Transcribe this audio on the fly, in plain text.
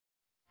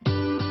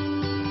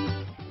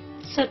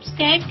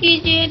Subscribe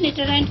कीजिए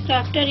knitter and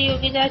crafter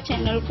Yogita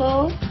channel को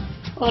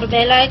और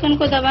बेल आइकन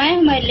को दबाएं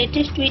हमारे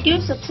लेटेस्ट वीडियो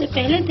सबसे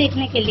पहले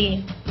देखने के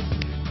लिए।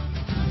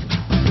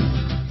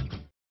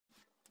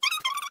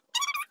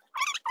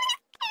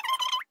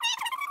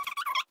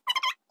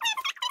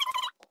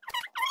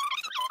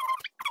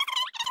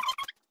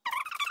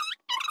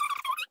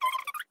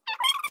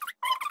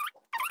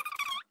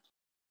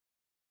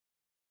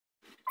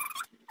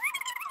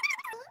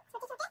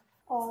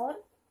 और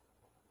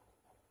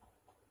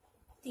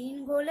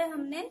 3 गोले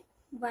हमने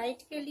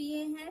वाइट के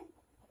लिए हैं।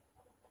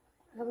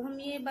 अब हम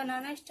ये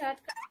बनाना स्टार्ट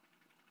कर।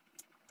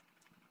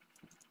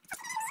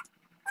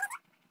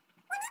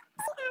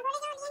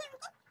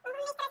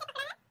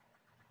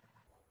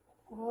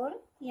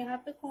 और यहाँ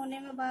पे कोने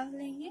में बांध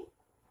लेंगे।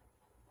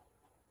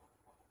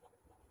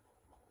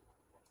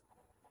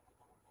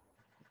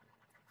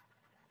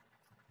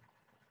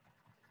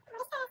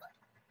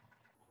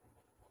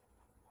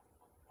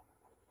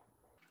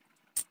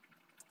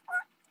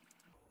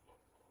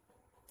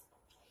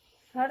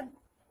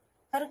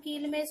 हर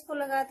कील में इसको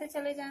लगाते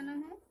चले जाना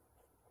है।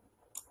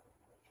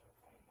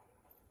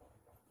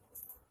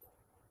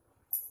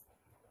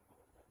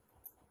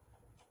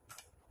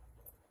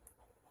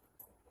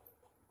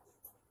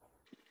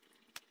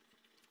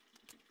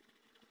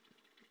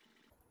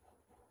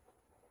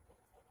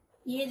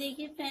 ये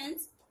देखिए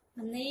फ्रेंड्स,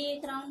 हमने ये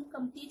 1 राउंड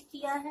कंप्लीट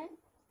किया है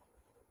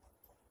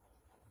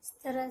इस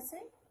तरह से।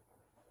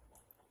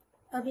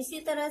 अब इसी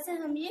तरह से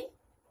हम ये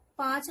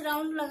 5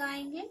 राउंड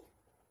लगाएंगे।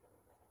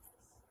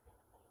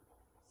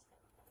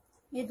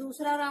 ये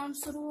दूसरा राउंड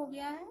शुरू हो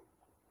गया है।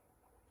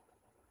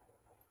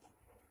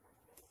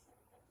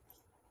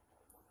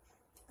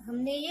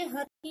 हमने ये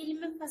हर कील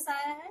में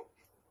फंसाया है,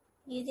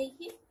 ये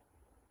देखिए।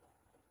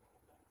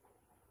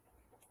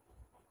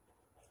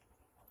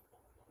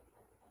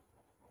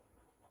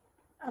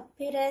 अब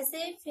फिर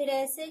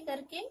ऐसे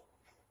करके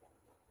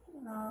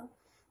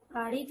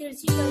आड़ी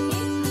तिरछी करके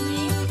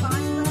हमें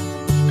 5 बार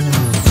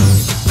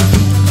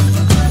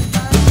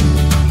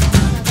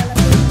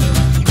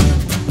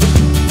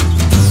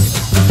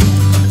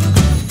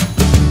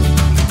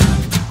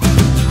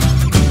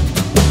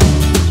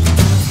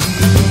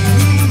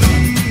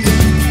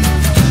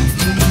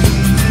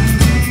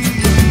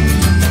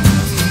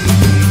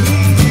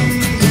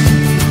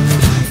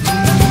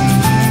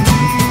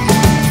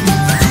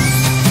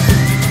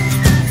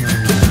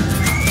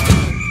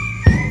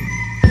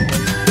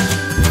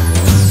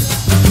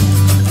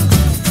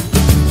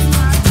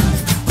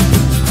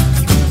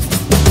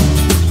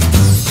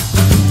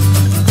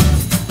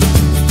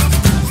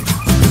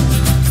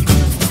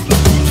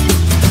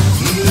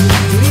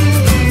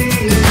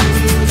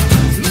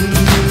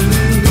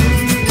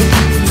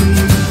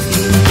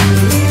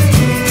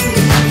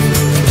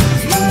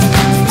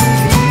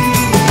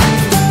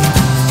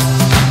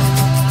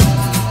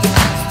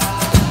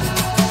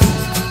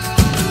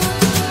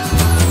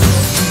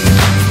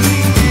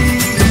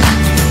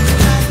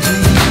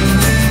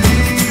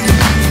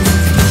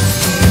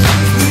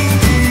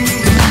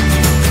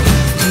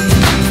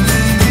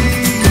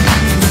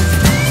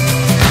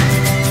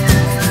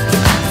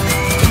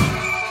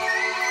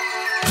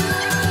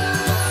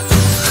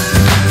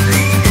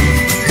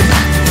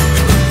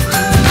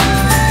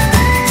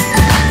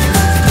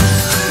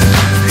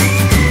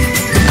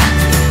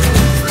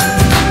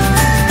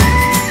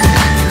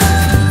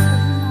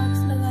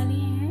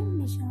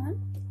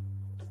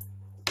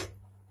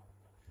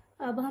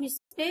अब हम इस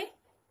पे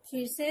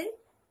फिर से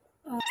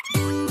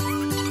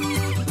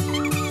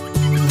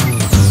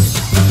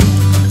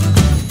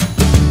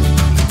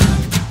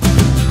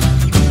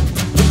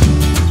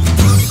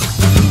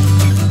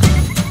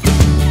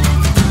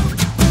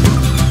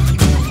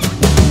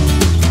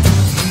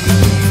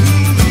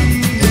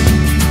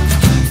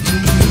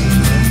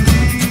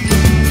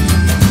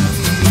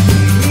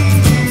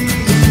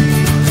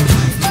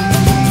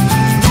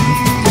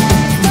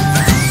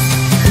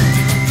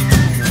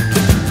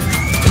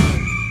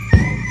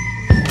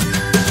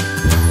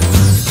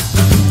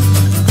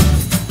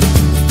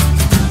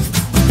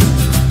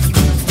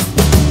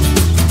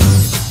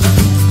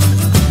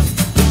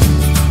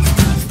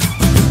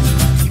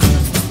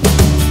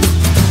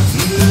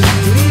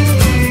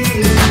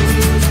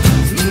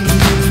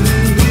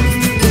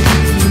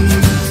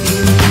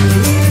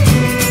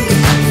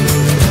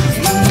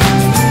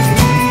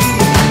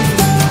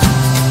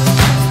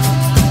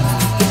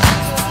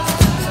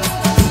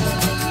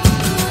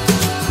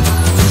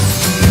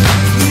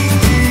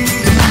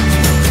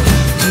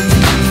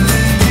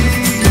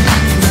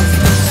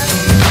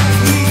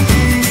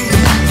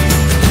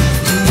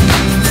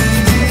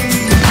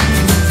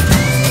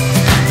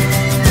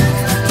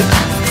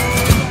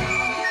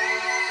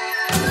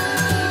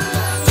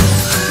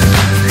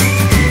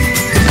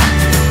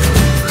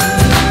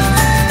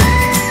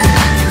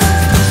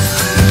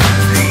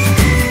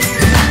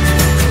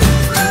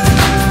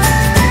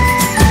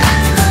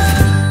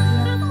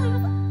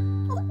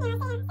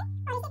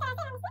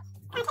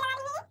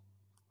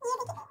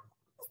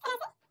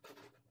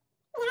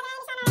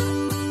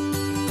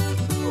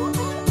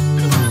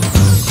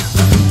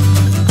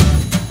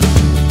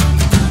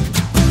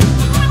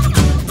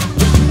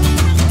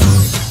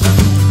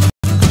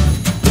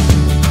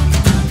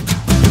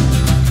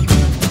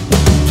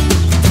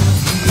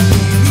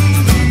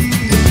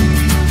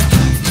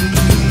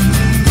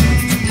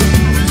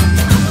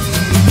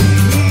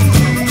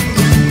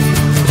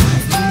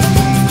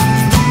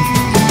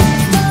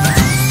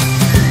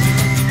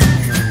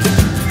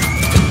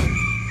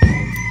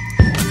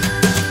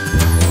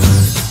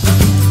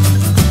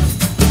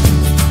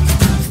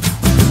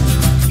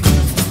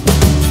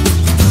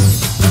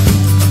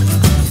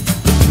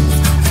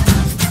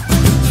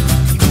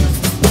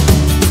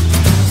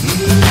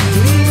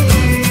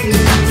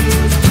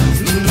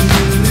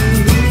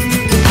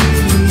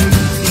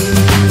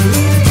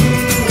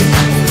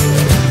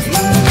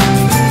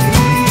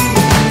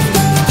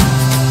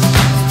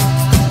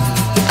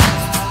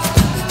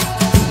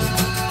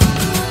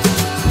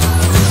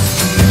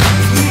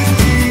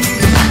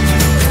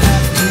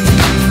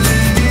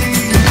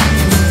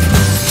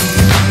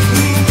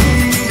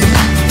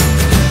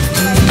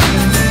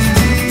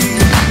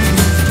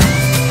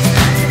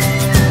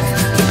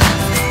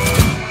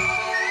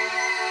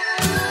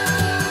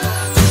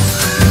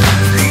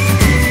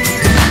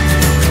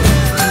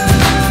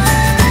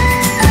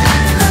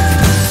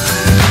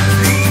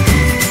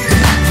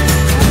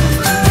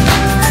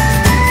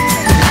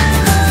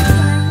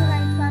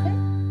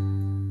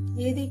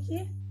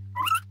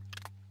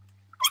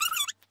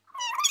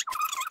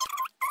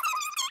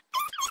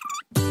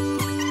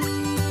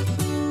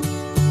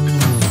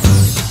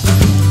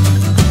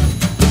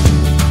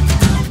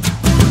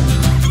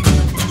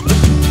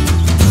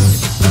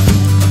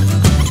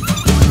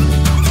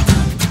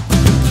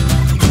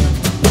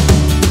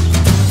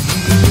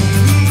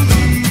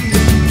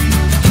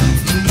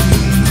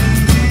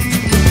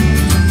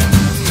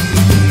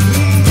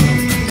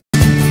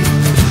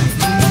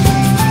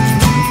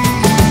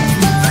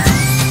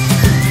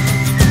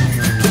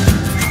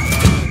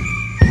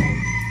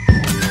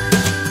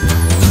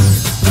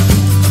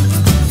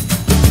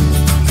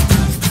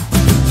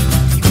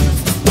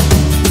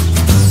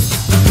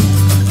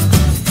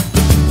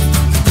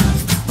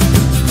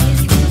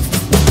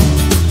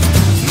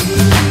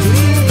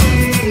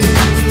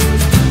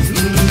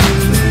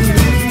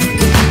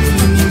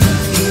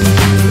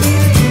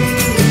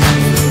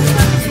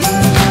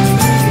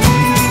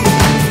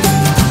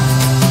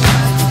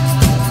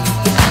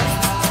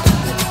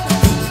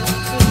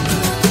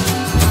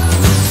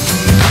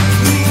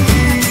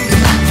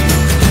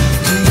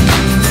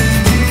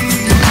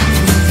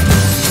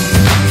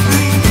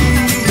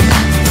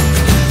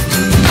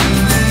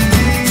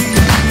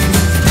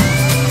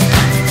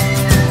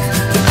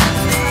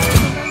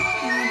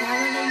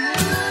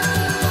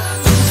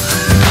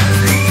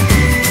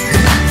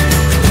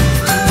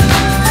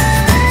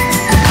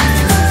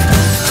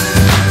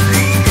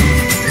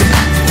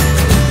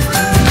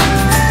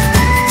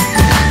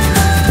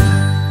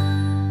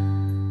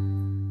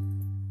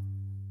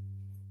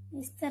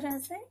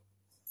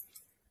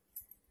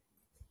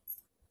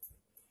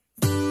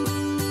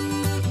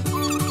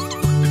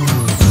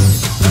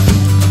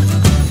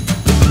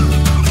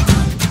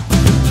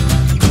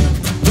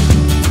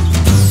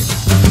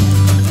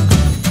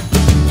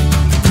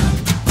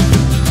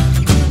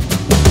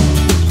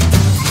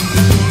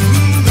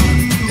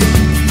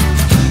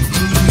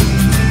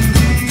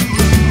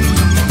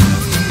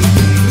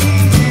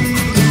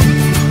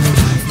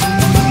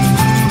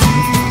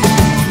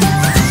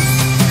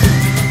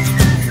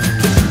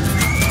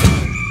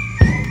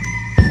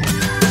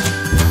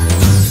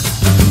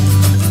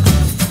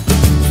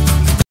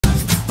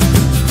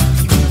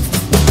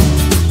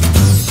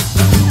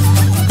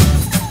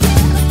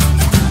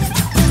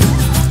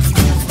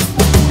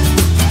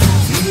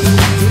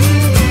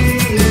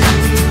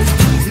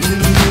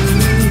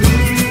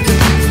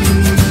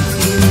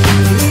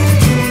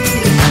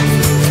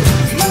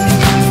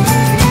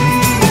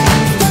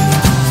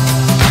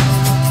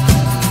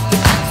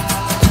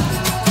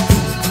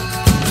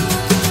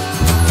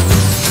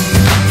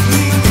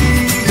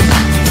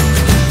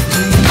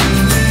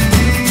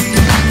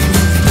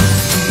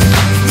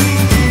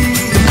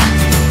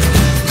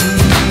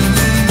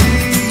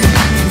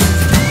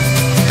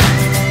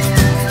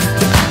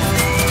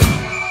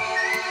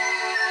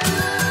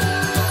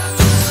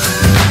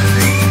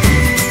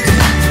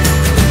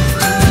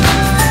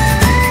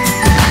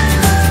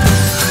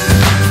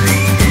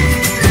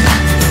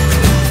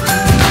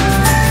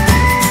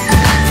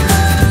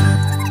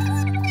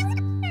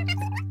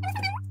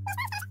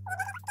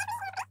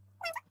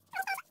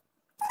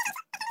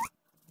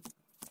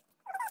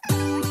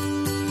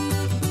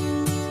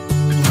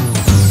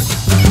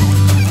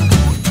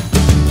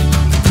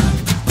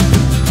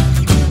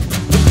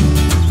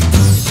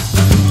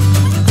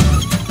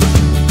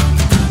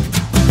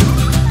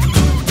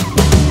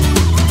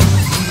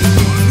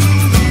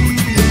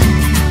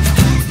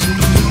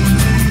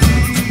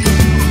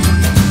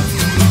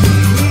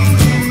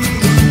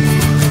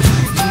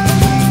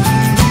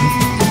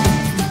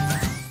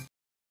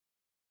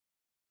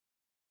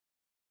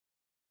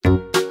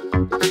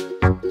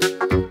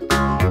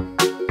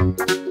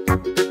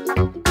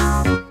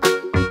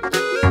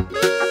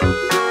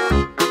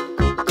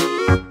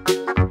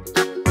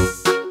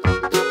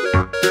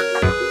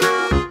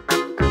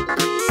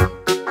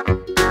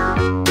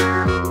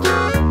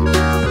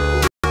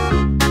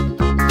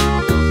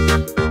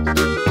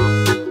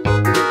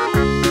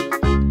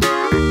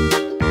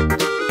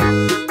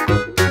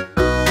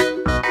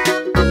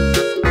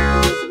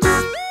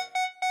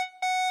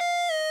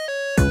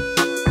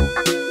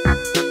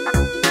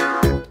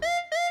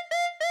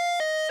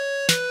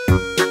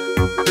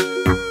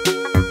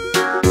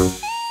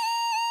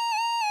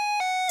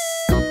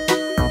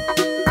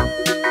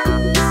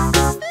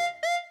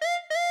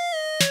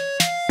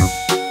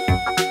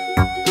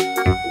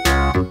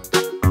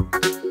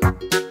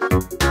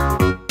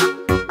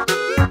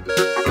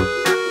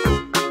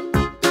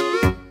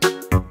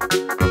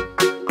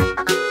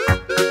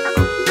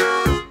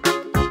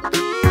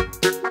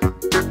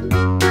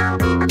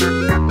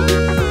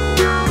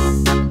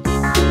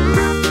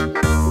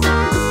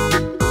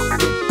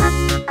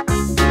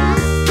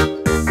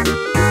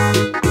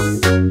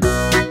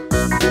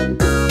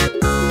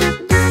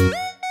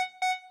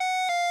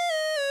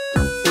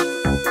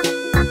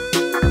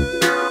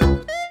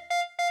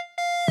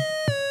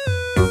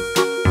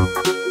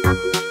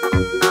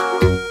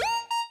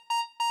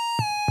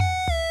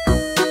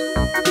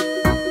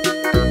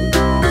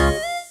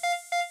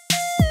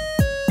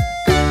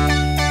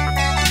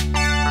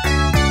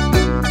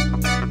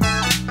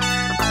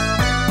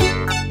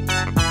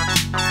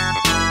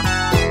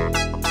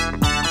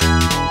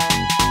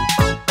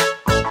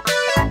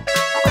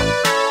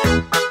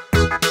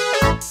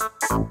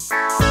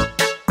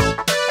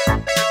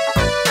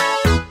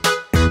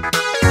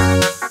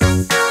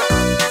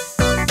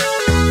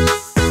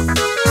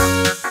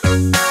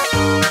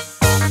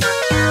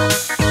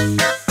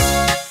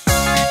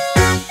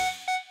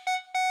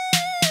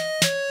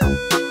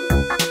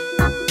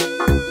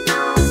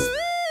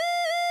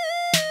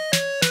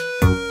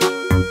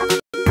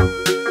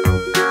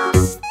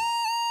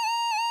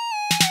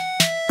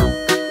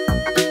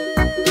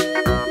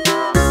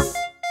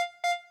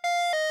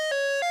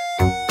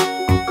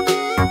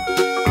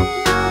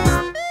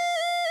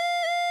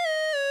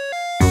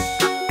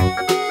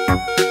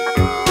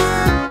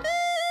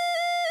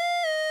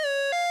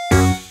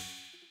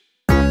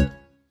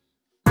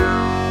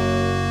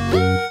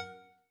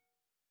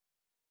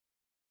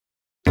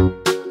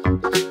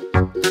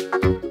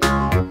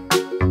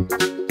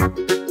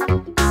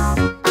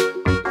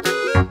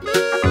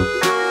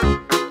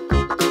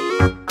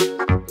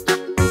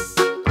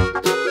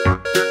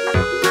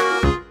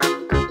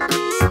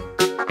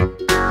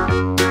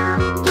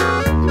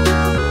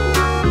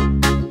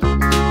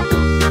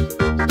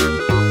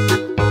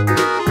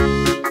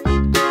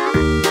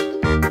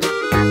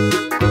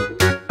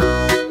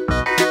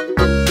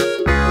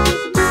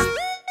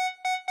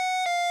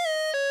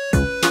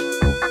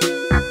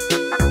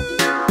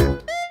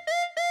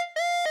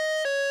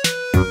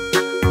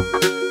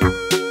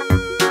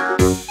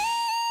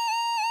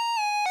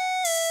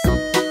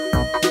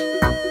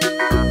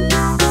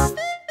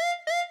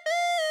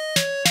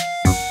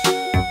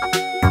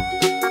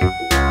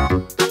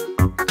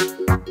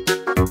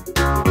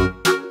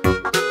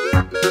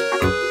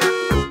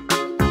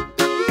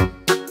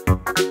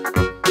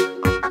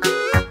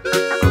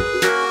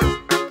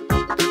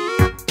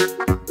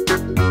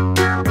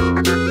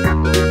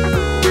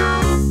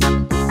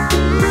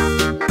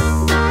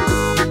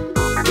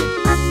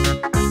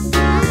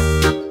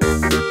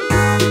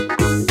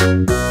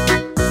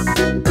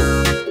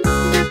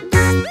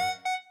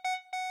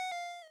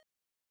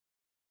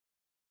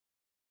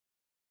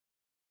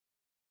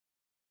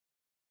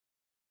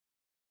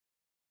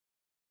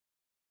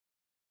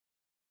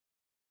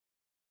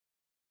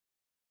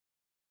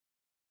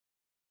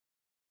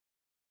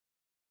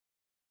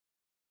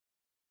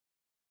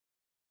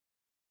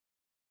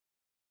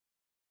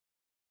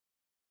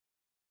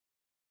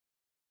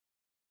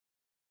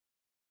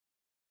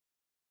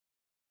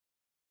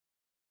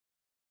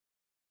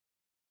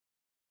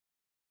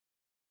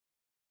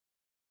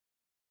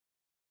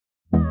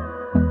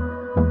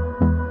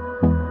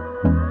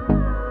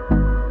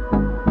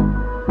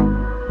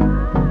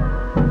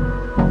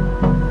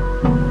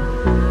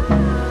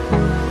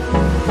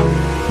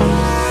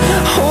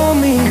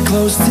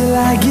close till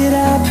I get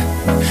up.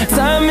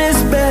 Time is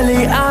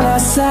barely on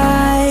our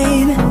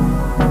side.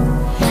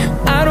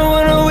 I don't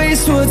wanna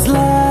waste what's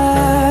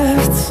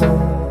left.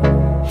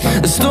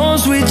 The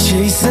storms we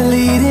chase are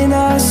leading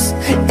us,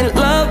 and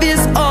love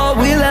is all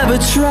we'll ever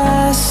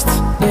trust.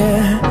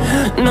 Yeah,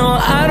 no,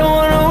 I don't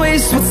wanna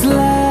waste what's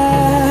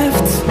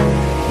left.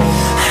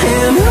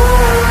 And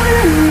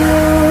on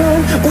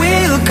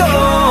we'll go,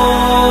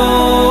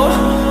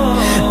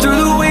 through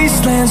the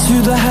wastelands,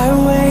 through the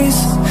highways,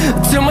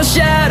 till my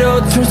shadow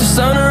turns to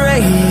sun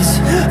rays.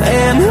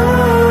 And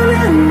on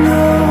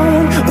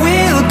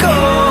we'll go,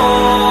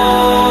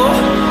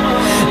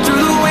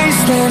 through the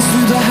wastelands,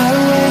 through the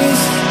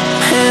highways,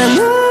 and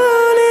on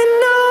we'll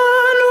go.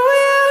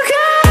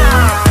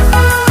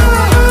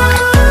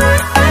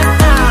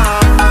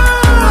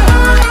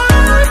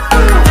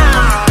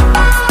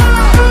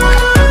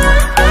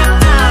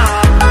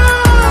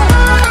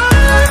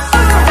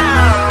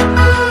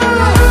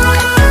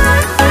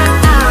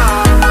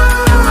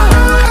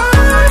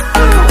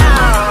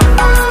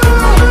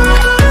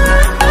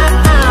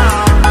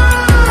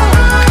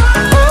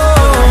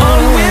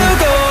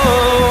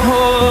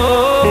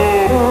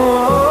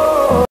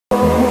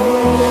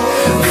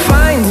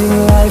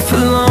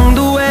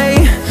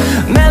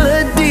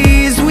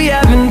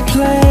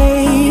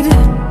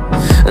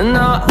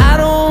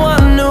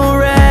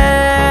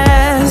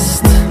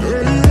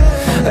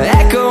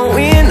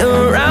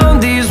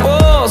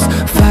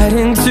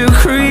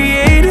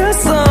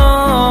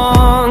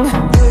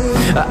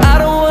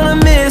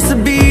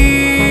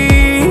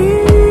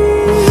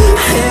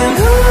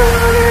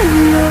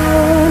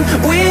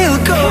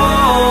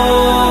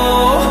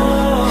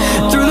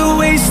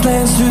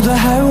 Through the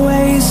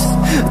highways,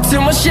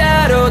 till my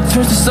shadow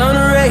turns to sun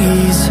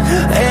rays.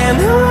 And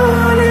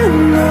on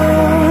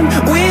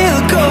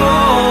we'll go,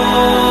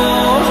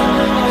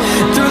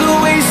 through the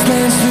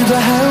wastelands, through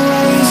the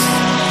highways,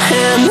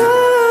 and on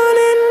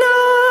we'll go.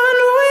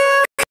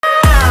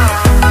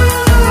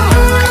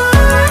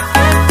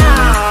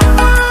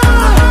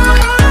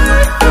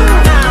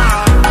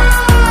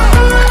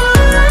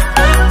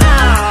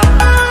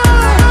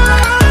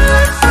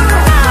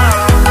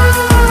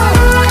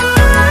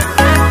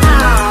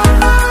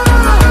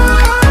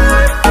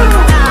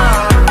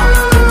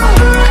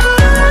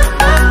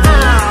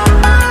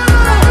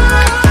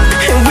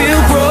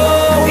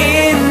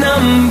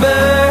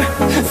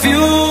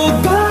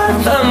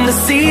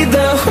 See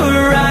the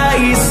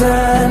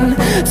horizon,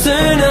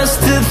 turn us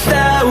to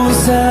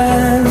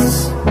thousands,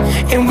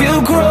 and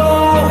we'll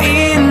grow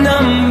in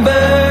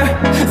number,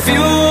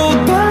 fueled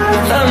by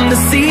them. To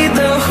see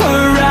the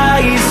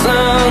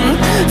horizon,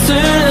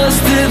 turn us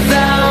to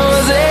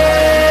thousands,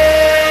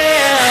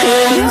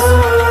 and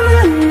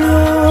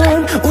on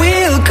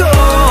we'll go,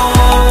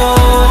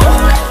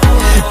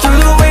 through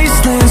the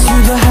wastelands,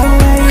 through the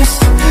highways,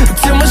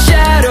 till my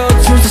shadow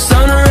turns to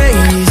sun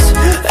rays.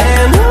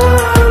 And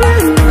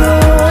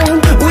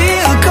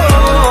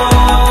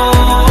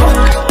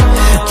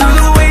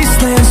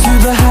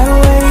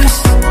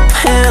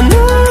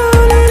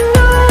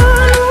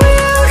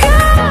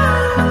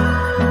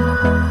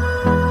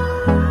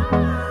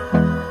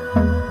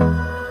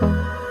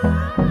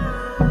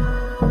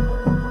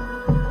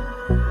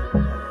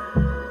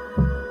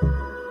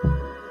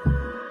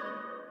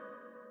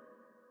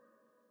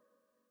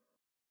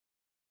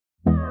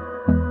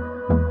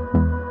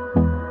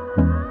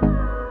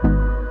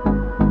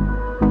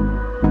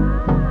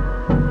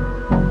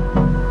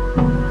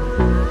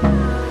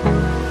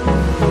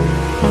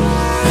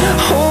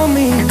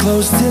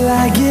close till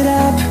I get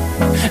up.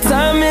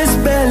 Time is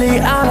barely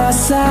on our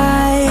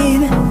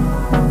side.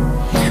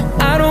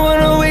 I don't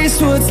wanna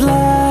waste what's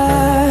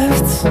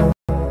left.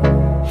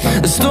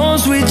 The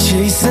storms we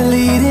chase are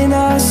leading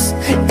us,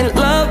 and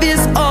love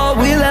is all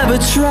we'll ever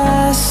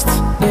trust.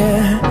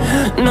 Yeah,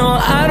 no,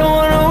 I don't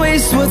wanna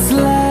waste what's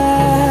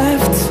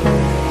left.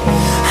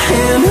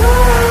 And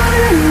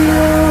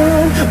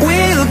on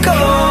we'll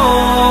go,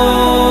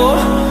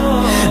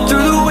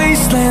 through the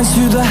wastelands,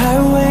 through the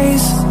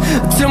highways,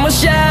 till my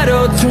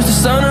shadow turns to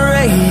sun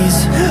rays.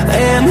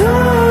 And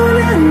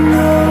on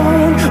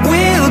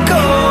we'll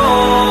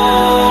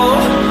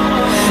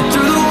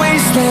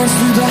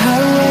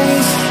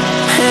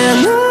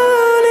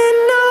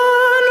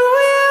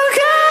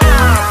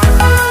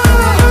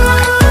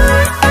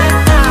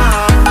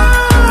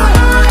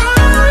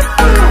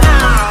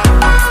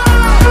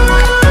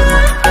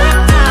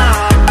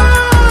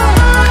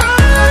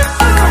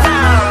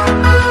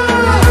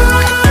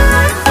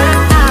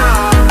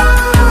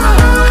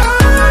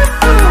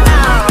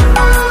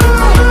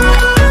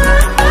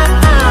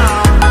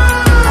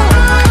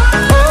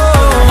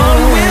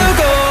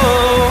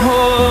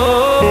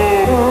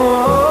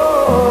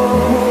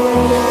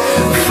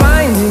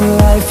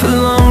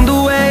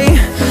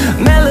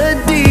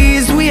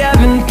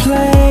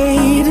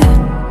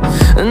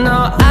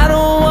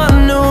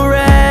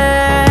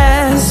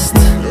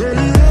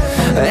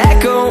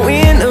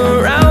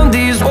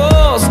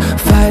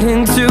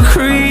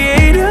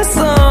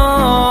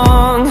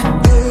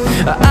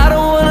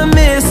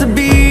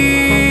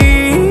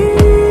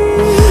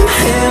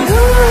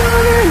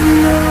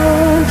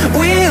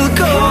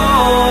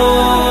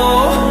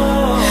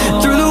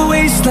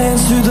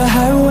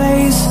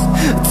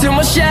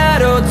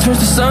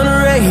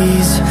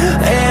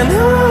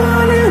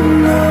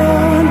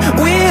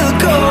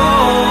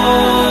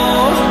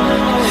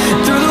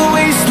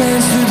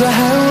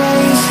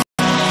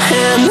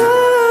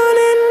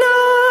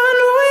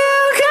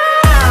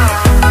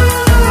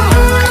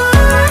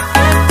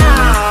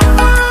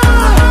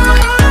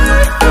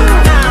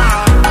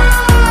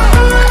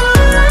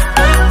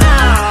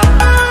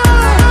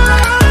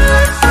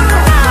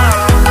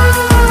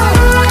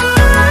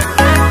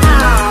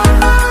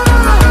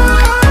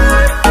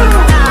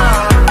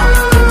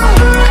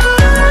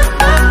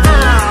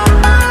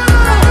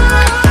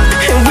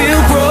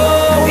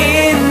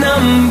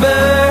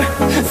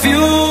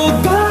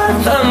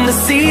to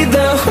see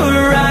the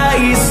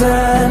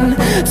horizon,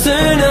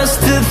 turn us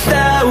to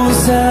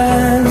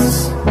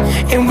thousands,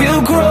 and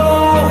we'll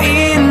grow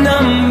in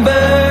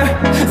number,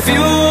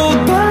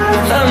 fueled by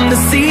them to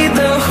see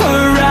the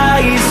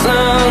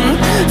horizon,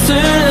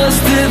 turn us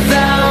to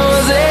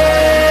thousands.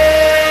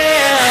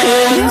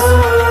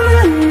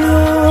 And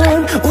on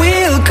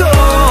we'll go,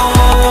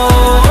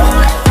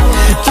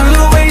 through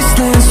the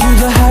wastelands, through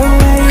the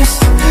highways,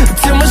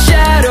 till my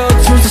shadow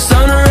turns to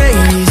sun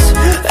rays.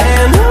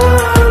 And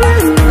on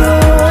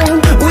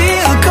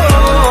we'll go,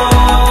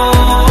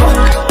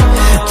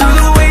 through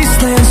the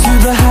wastelands,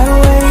 through the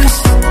highways.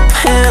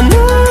 And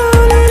on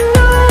we'll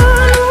go.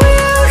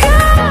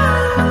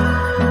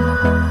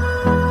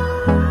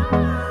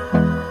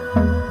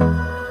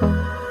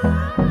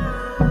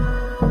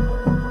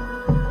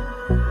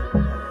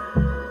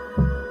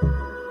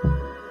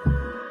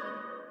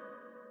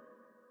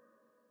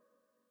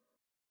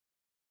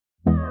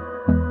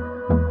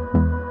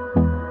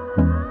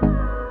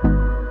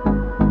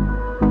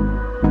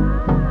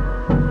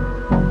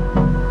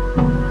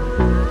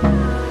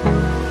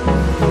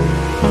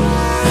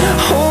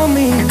 Hold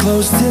me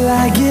close till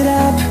I get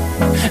up.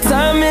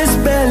 Time is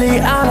barely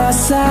on our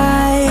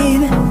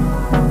side.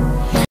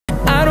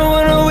 I don't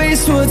wanna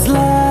waste what's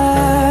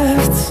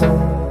left.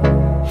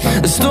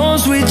 The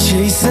storms we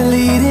chase are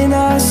leading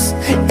us,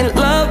 and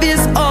love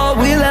is all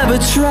we'll ever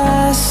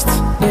trust.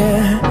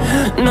 Yeah,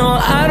 no,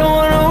 I don't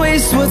wanna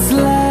waste what's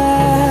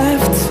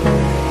left.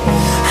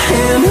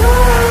 And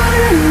on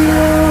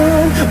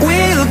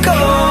we'll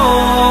go,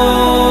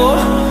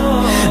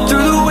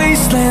 through the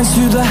wastelands,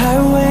 through the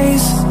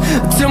highways,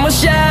 till my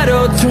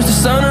shadow turns to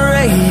sun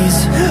rays.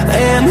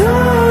 And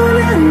on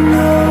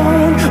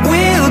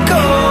we'll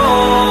go,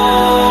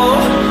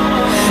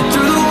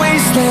 through the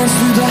wastelands,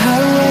 through the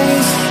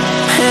highways.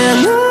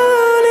 And on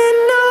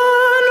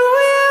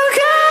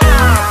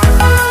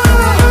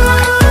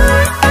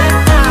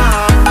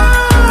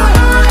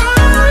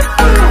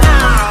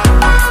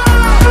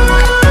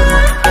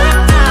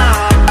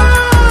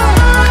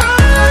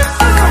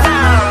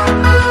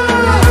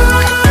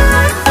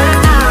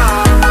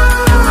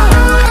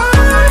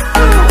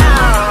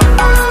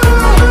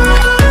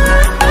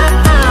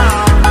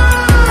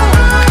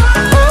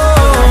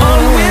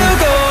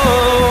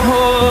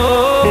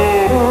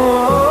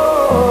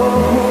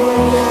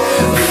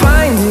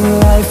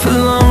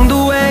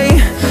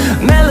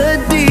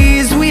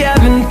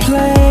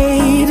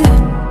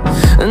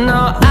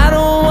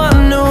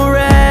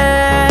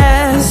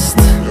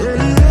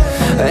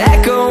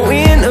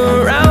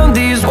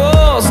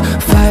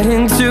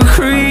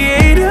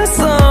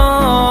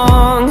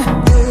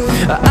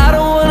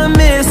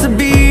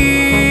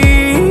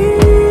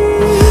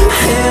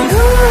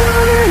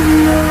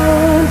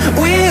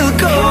we'll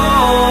go.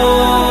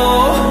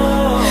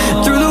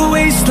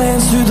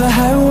 Through the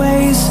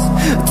highways,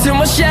 till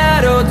my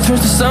shadow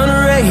turns to sun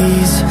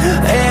rays.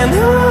 And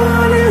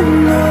on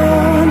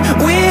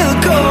we'll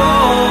go,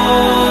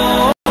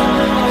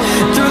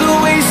 through the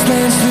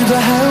wastelands, through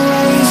the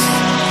highways.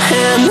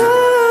 And on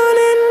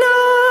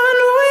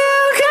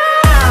we'll go.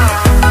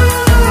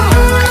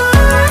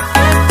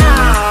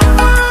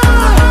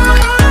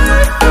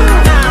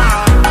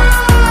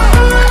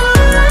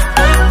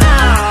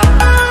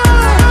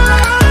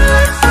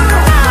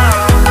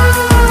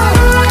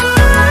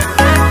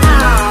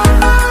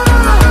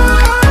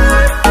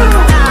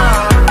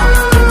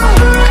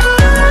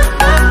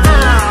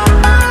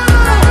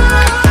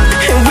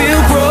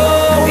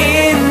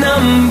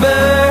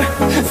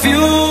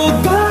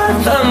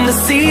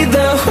 See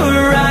the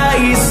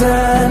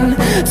horizon,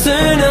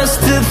 turn us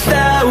to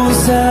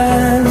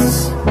thousands,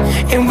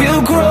 and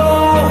we'll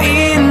grow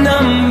in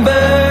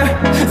number,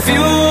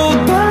 fueled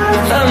by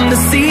them to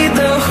see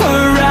the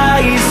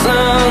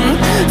horizon,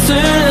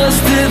 turn us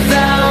to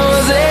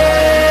thousands.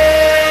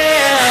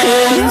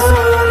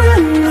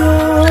 And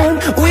on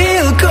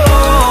we'll go,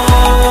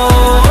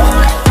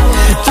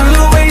 through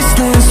the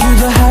wastelands, through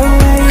the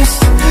highways,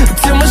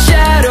 till my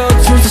shadow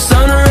turns to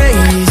sun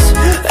rays.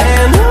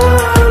 And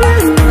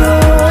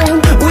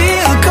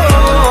we'll go,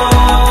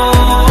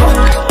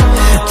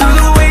 through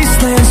the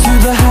wastelands,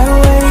 through the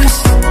highways.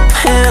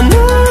 And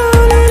on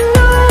we'll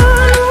go.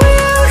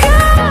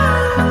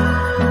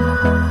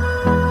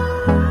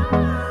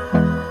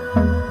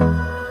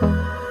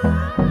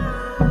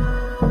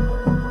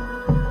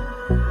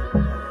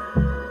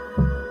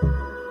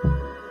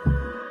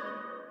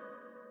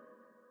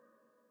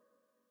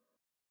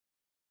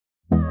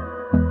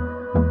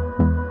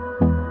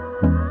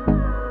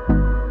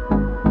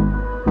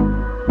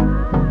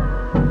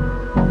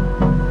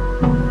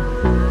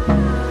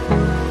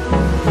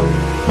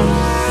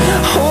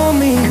 Hold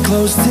me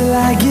close till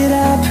I get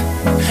up.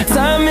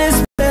 Time is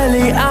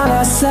barely on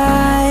our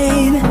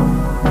side.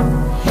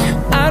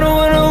 I don't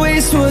wanna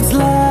waste what's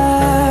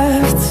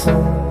left.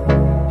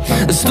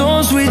 The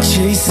storms we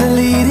chase are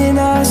leading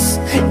us,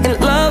 and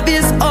love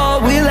is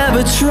all we'll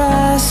ever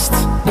trust.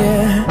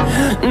 Yeah,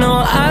 no,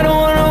 I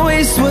don't wanna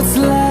waste what's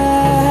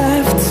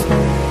left.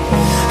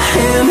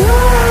 And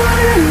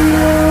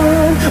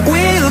on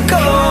we'll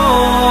go,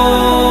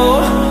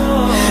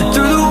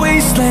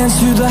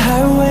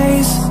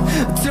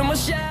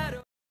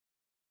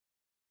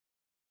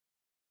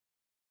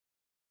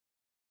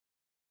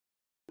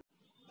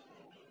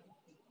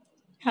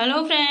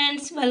 hello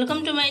friends,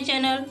 welcome to my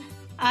channel.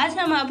 आज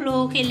हम आप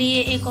लोगों के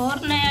लिए एक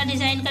और नया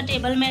design का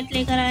टेबल मैट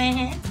लेकर आए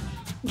हैं,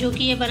 जो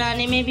कि ये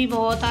बनाने में भी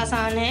बहुत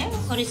आसान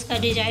है और इसका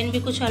डिज़ाइन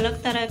भी कुछ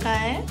अलग तरह का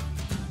है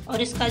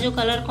और इसका जो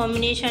कलर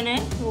कॉम्बिनेशन है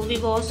वो भी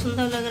बहुत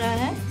सुंदर लग रहा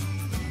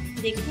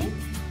है। देखिए,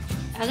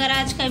 अगर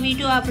आज का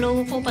वीडियो आप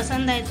लोगों को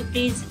पसंद आए तो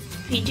प्लीज़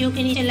वीडियो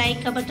के नीचे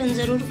लाइक का बटन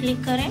ज़रूर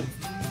क्लिक करें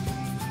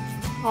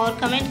और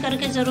कमेंट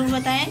करके ज़रूर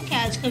बताएं कि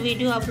आज का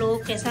वीडियो आप लोगों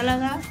को कैसा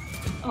लगा।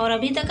 और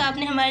अभी तक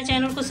आपने हमारे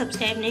चैनल को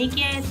सब्सक्राइब नहीं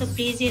किया है तो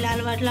प्लीज़ ये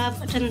लाल वाला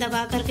बटन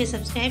दबा करके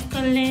सब्सक्राइब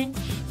कर लें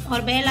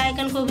और बेल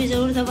आइकन को भी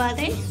ज़रूर दबा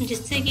दें,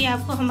 जिससे कि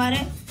आपको हमारे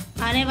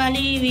आने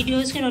वाली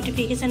वीडियोस के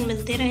नोटिफिकेशन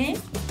मिलते रहें।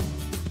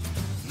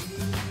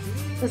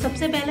 तो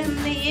सबसे पहले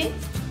हमने ये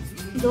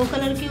 2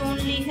 कलर की ऊन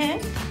ली है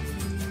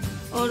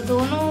और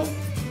दोनों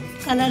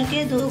कलर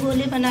के 2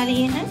 गोले बना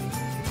लिए हैं।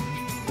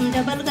 हम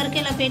डबल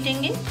करके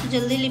लपेटेंगे तो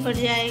जल्दी लिपट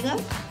जाएगा।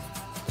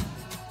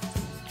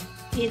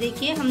 ये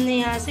देखिए, हमने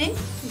यहाँ से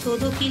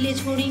 2-2 कीले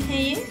छोड़ी हैं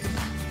ये,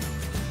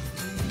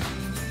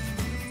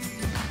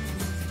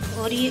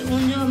 और ये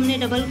ऊन जो हमने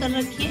डबल कर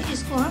रखी है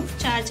इसको हम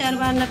 4-4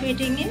 बार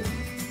लपेटेंगे।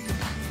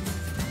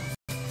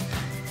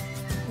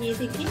 ये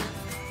देखिए,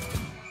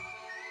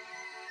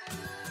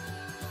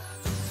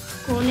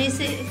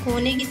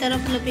 कोने की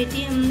तरफ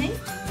लपेटी हमने,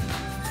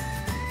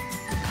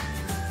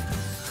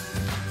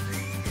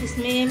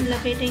 इसमें हम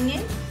लपेटेंगे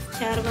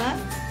 4 बार,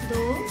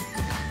 2,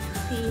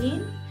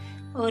 3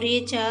 और ये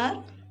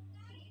 4।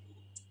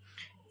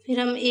 फिर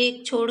हम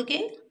एक छोड़ के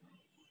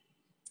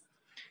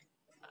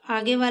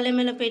आगे वाले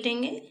में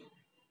लपेटेंगे।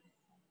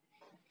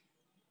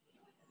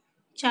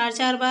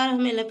 4-4 बार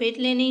हमें लपेट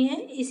लेनी है।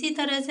 इसी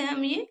तरह से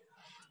हम ये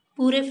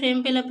पूरे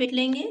फ्रेम पे लपेट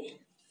लेंगे।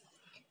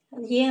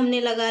 ये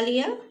हमने लगा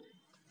लिया।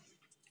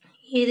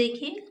 ये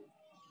देखिए,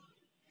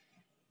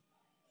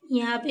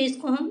 यहाँ पे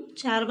इसको हम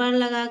 4 बार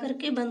लगा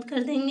करके बंद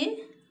कर देंगे।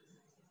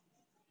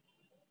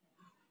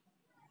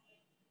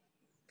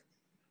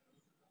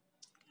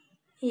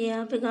 ये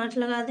यहाँ पे गांठ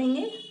लगा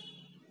देंगे।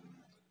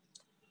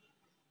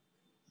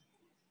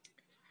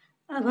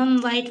 अब हम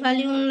वाइट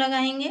वाली ऊन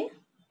लगाएंगे।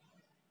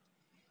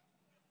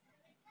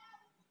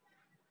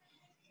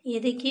 ये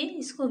देखिए,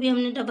 इसको भी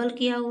हमने डबल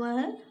किया हुआ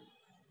है।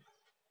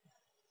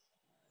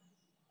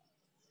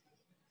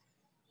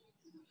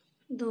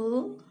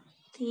 2,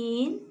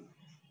 3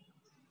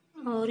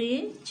 और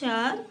ये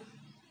 4।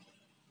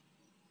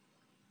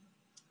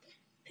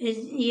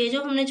 फिर ये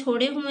जो हमने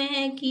छोड़े हुए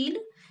हैं कील,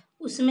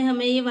 उसमें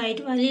हमें ये वाइट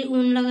वाली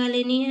ऊन लगा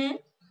लेनी है।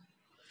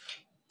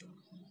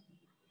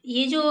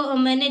 ये जो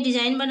मैंने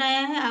डिज़ाइन बनाया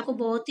है आपको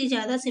बहुत ही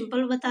ज़्यादा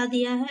सिंपल बता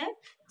दिया है,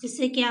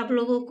 जिससे कि आप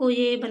लोगों को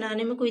ये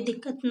बनाने में कोई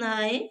दिक्कत ना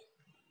आए।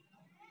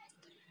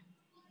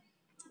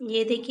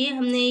 ये देखिए,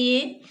 हमने ये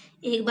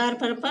एक बार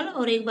पर्पल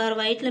और एक बार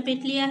वाइट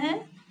लपेट लिया है।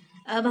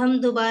 अब हम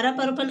दोबारा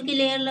पर्पल की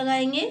लेयर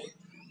लगाएंगे।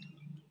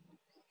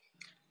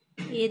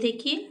 ये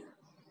देखिए,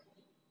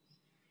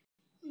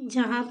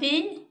 जहाँ पे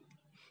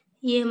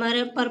ये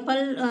हमारे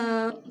पर्पल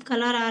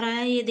कलर आ रहा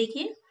है, ये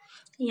देखिए,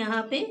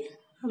 यहाँ पे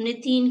हमने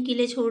 3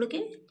 कीले छोड़ के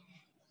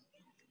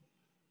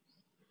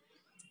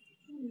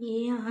ये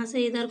यहाँ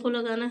से इधर को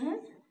लगाना है।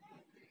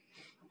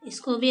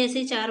 इसको भी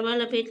ऐसे 4 बार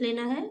लपेट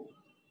लेना है।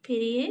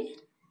 फिर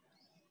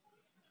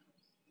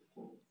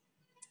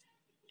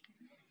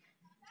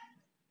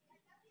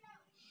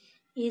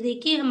ये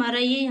देखिए, हमारा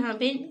ये यहाँ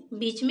पे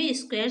बीच में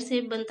स्क्वायर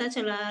शेप बनता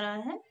चला आ रहा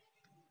है।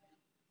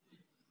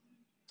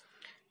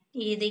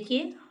 ये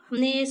देखिए,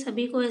 हमने ये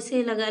सभी को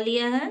ऐसे लगा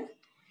लिया है।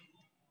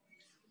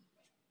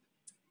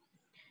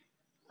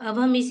 अब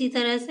हम इसी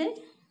तरह से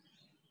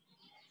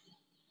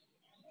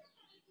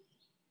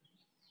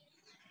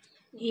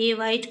ये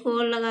वाइट को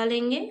और लगा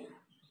लेंगे।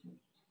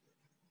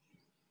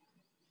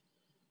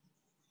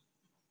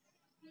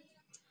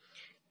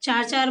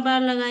 4-4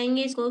 बार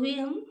लगाएंगे इसको भी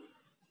हम।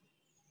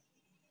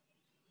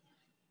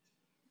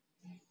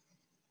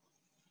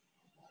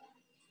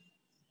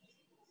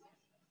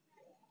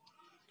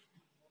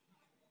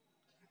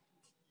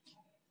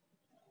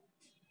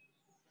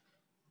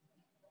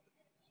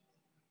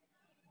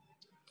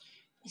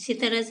 इसी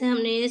तरह से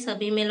हमने ये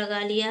सभी में लगा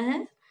लिया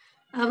है।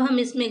 अब हम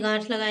इसमें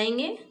गांठ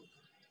लगाएंगे।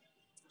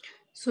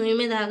 सुई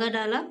में धागा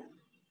डाला।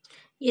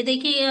 ये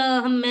देखिए,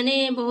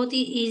 मैंने बहुत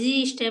ही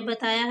इजी स्टेप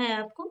बताया है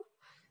आपको।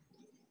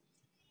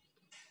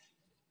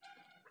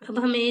 अब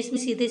हमें इसमें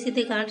सीधे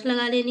सीधे गांठ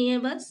लगा लेनी है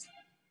बस।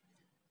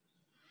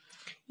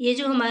 ये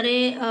जो हमारे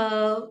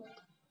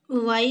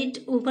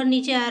वाइट ऊपर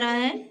नीचे आ रहा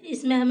है,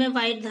 इसमें हमें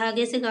वाइट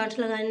धागे से गांठ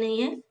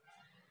लगानी है।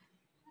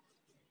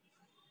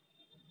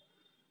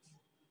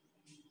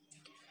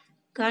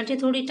 गांठें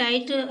थोड़ी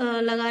टाइट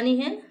लगानी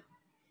है।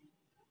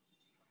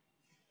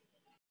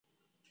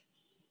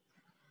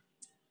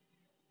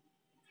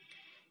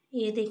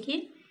 ये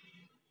देखिए,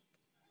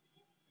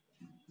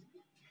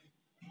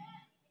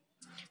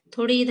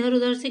 थोड़ी इधर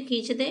उधर से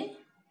खींच दे।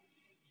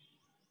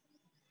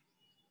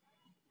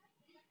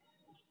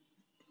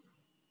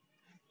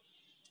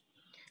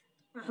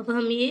 अब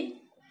हम ये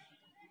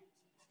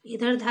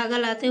इधर धागा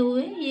लाते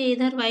हुए ये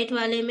इधर वाइट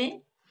वाले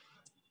में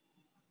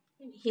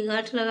ये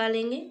गांठ लगा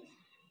लेंगे।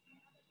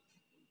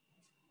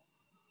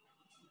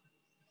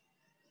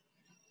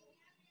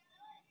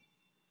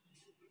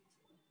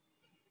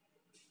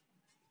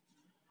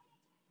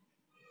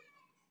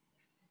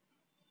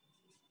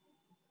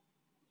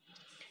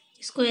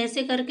 इसको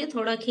ऐसे करके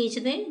थोड़ा खींच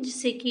दें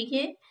जिससे कि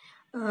ये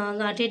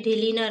गांठें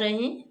ढीली ना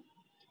रहें।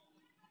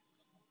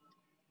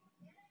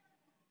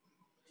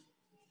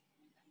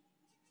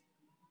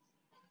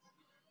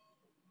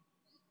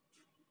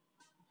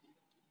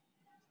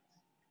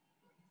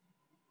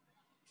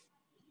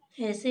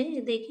 ऐसे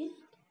देखिए,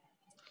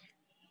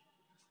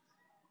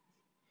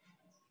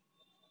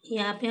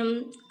 यहाँ पे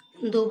हम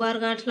 2 बार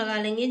गांठ लगा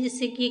लेंगे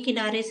जिससे कि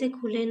किनारे से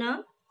खुले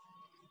ना।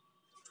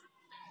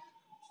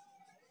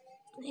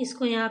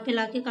 इसको यहाँ पे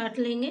लाके काट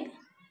लेंगे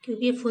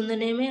क्योंकि ये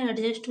फुंदने में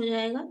एडजस्ट हो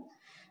जाएगा।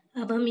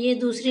 अब हम ये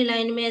दूसरी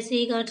लाइन में ऐसे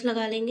ही गांठ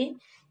लगा लेंगे।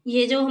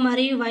 ये जो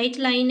हमारी वाइट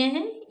लाइनें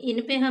हैं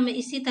इन पे हम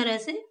इसी तरह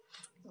से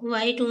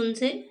वाइट ऊन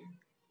से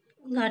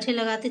गांठें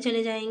लगाते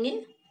चले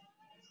जाएंगे।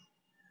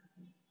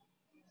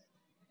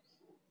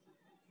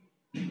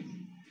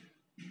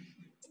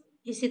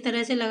 इसी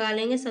तरह से लगा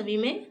लेंगे सभी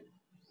में।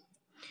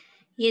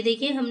 ये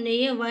देखिए, हमने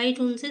ये वाइट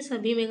ऊन से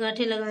सभी में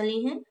गांठें लगा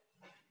ली हैं।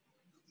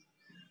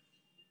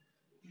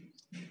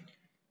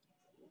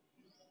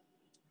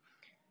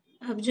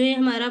 अब जो ये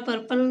हमारा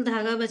पर्पल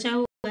धागा बचा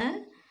हुआ है,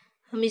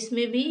 हम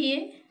इसमें भी ये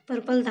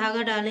पर्पल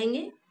धागा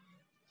डालेंगे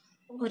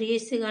और ये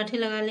इससे गांठें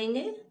लगा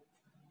लेंगे।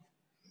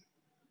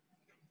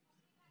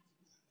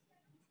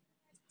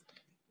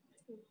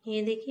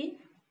 ये देखिए,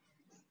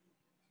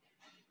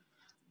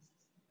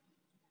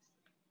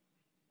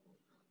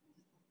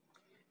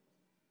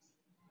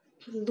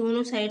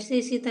 दोनों साइड से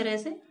इसी तरह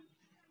से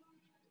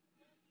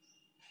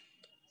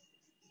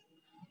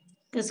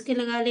कस के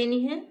लगा लेनी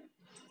है।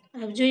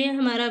 अब जो ये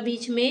हमारा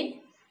बीच में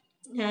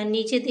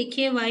नीचे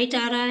देखिए वाइट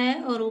आ रहा है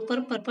और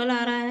ऊपर पर्पल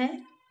आ रहा है।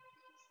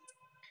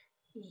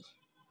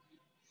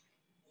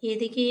 ये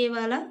देखिए ये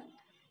वाला,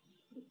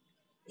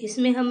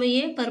 इसमें हम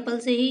ये पर्पल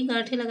से ही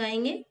गांठें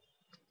लगाएंगे।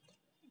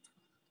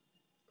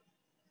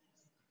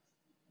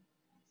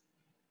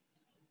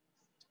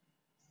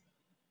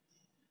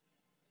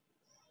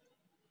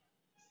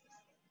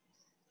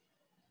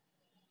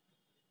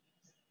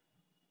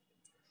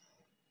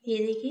 ये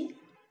देखिए,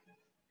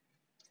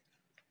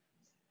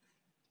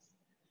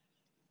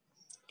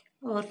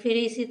 और फिर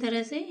इसी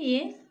तरह से ये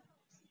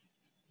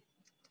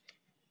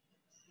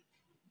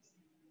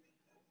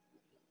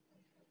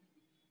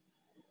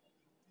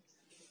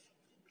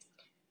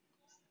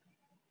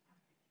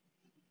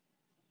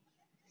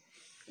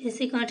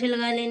ऐसे गांठें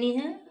लगा लेनी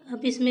है।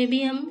 अब इसमें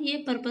भी हम ये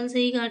पर्पल से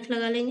ही गांठ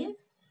लगा लेंगे।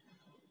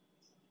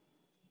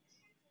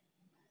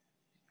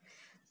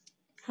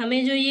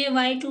 हमें जो ये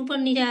वाइट ऊपर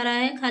नहीं जा रहा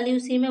है खाली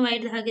उसी में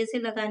वाइट धागे से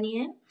लगानी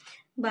है,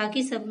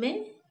 बाकी सब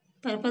में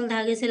पर्पल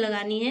धागे से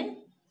लगानी है।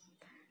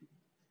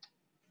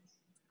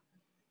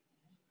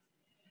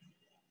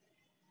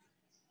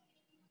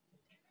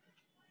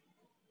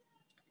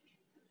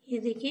 ये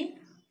देखिए,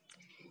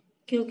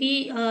 क्योंकि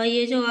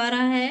ये जो आ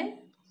रहा है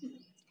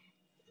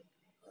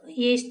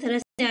ये इस तरह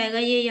से आएगा।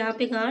 ये यहाँ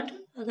पे गांठ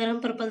अगर हम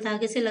पर्पल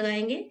धागे से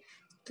लगाएंगे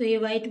तो ये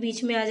वाइट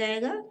बीच में आ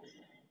जाएगा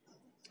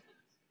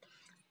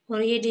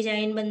और ये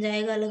डिजाइन बन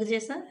जाएगा अलग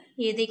जैसा।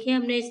 ये देखिए,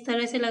 हमने इस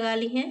तरह से लगा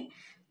ली है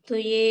तो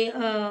ये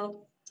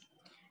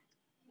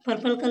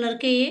पर्पल कलर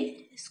के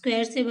ये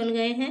स्क्वायर से बन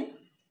गए हैं।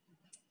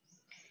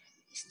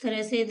 इस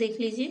तरह से देख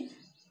लीजिए।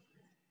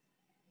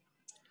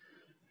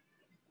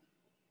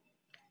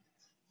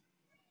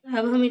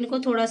 अब हम इनको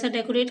थोड़ा सा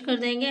डेकोरेट कर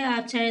देंगे।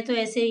 आप चाहे तो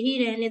ऐसे ही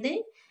रहने दें,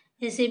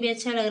 ऐसे भी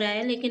अच्छा लग रहा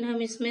है, लेकिन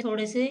हम इसमें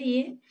थोड़े से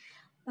ये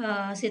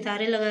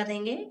सितारे लगा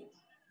देंगे।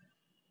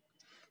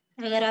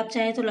 अगर आप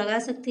चाहें तो लगा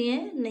सकती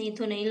हैं, नहीं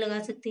तो नहीं लगा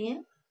सकती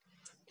हैं।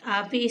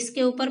 आप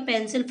इसके ऊपर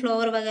पेंसिल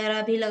फ्लावर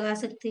वगैरह भी लगा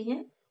सकती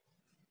हैं।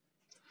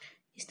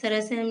 इस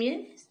तरह से हम ये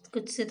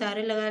कुछ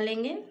सितारे लगा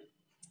लेंगे।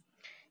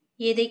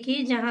 ये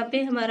देखिए, जहाँ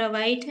पे हमारा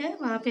वाइट है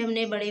वहाँ पे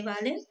हमने बड़े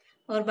वाले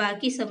और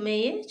बाकी सब में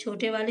ये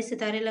छोटे वाले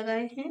सितारे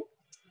लगाए हैं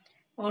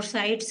और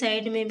साइड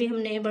साइड में भी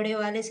हमने बड़े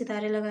वाले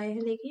सितारे लगाए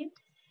हैं। देखिए,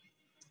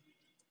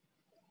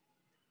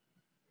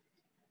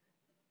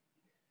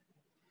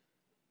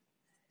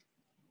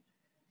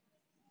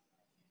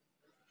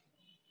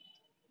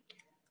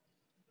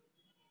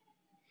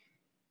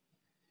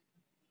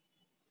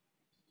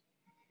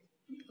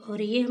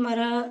 और ये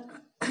हमारा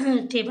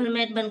टेबल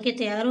मैट बनके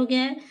तैयार हो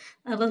गया है।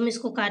 अब हम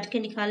इसको काट के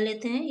निकाल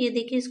लेते हैं। ये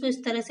देखिए, इसको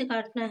इस तरह से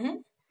काटना है,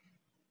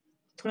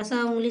 थोड़ा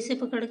सा उंगली से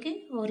पकड़ के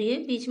और ये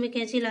बीच में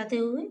कैंची लाते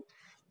हुए।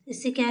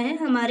 इससे क्या है,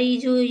 हमारी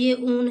जो ये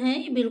ऊन है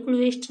ये बिल्कुल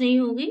वेस्ट नहीं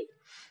होगी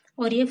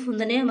और ये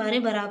फुंदने हमारे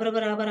बराबर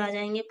बराबर आ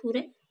जाएंगे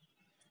पूरे।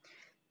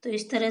 तो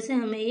इस तरह से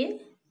हमें ये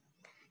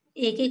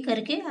एक एक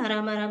करके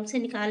आराम आराम से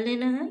निकाल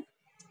लेना है।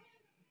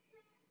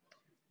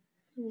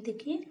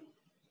 देखिए,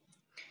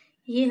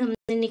 ये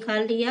हमने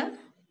निकाल लिया।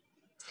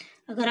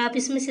 अगर आप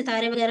इसमें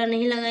सितारे वगैरह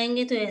नहीं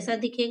लगाएंगे तो ऐसा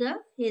दिखेगा।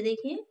 ये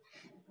देखिए,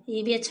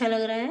 ये भी अच्छा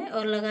लग रहा है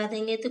और लगा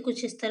देंगे तो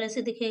कुछ इस तरह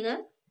से दिखेगा।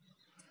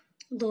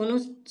 दोनों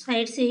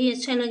साइड से ही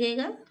अच्छा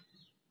लगेगा।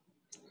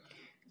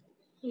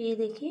 ये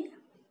देखिए,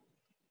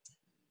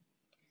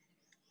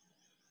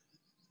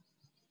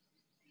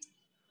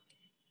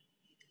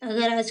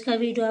 अगर आज का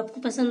वीडियो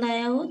आपको पसंद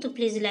आया हो तो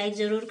प्लीज़ लाइक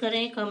ज़रूर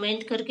करें,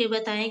 कमेंट करके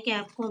बताएं कि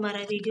आपको हमारा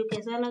वीडियो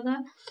कैसा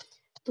लगा।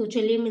 तो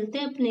चलिए मिलते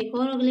हैं अपने एक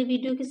और अगले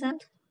वीडियो के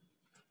साथ।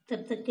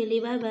 तब तक के लिए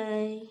bye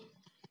bye.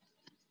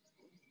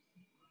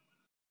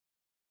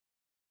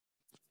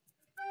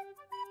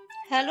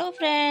 Hello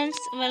friends,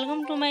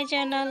 welcome to my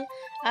channel.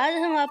 आज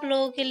हम आप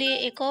लोगों के लिए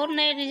एक और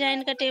नए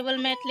डिज़ाइन का टेबल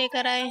मैट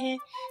लेकर आए हैं,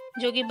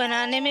 जो कि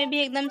बनाने में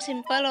भी एकदम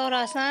सिंपल और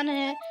आसान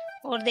है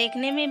और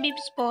देखने में भी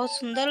बहुत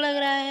सुंदर लग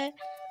रहा है।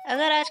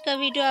 अगर आज का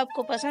वीडियो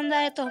आपको पसंद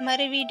आए तो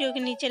हमारे वीडियो के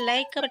नीचे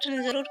लाइक का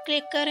बटन ज़रूर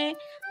क्लिक करें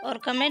और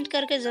कमेंट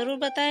करके ज़रूर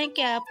बताएं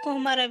कि आपको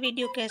हमारा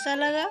वीडियो कैसा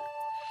लगा।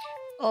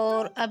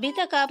 और अभी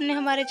तक आपने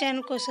हमारे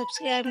चैनल को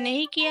सब्सक्राइब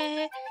नहीं किया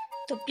है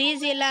तो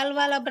प्लीज़ ये लाल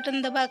वाला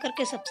बटन दबा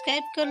करके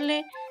सब्सक्राइब कर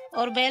लें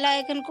और बेल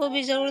आइकन को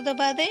भी ज़रूर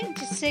दबा दें,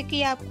 जिससे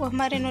कि आपको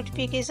हमारे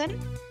नोटिफिकेशन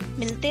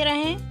मिलते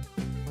रहें।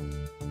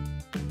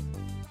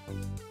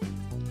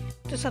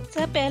 तो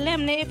सबसे पहले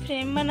हमने ये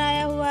फ्रेम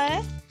बनाया हुआ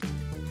है।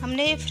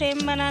 हमने ये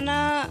फ्रेम बनाना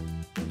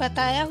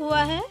बताया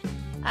हुआ है,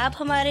 आप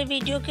हमारे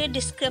वीडियो के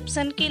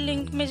डिस्क्रिप्शन की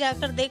लिंक में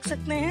जाकर देख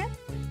सकते हैं।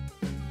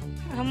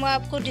 हम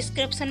आपको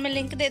डिस्क्रिप्शन में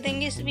लिंक दे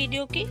देंगे इस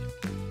वीडियो की।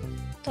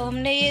 तो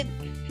हमने ये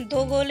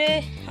 2 गोले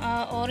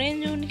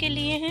ऑरेंज ऊन के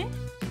लिए हैं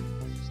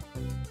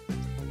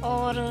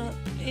और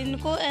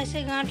इनको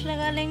ऐसे गांठ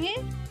लगा लेंगे।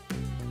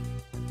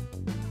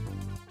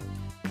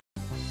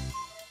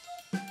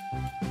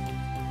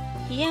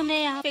 ये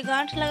हमने यहाँ पे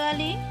गांठ लगा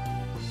ली।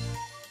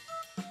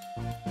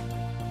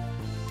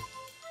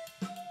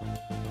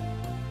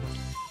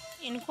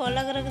 इनको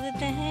अलग रख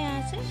देते हैं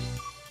यहाँ से।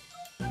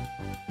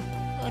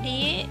 और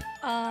ये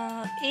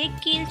एक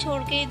कील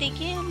छोड़ के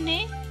देखिए, हमने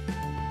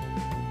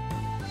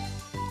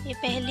ये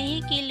पहली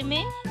ही कील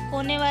में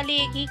कोने वाली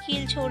एक ही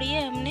कील छोड़ी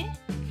है हमने,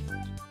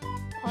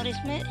 और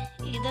इसमें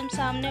एकदम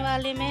सामने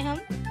वाले में हम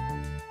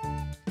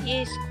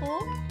ये इसको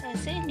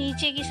ऐसे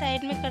नीचे की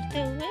साइड में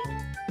करते हुए,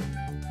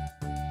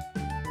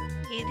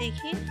 ये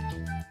देखिए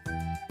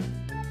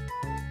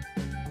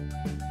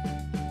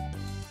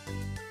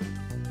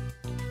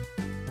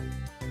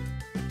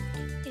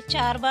ये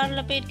 4 बार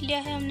लपेट लिया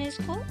है हमने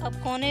इसको। अब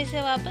कोने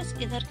से वापस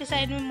इधर की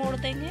साइड में मोड़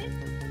देंगे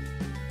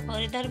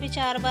और इधर भी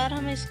 4 बार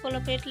हम इसको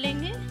लपेट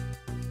लेंगे।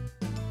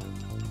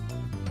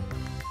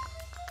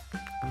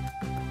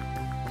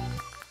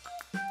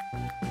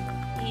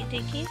 ये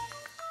देखिए,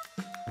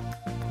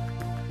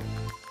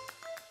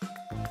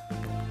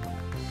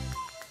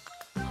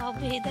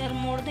 अब इधर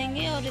मोड़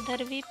देंगे और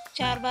इधर भी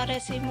 4 बार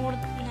ऐसे मोड़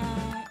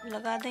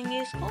लगा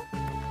देंगे इसको।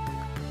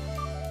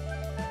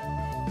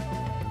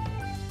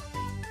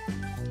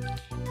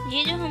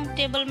 ये जो हम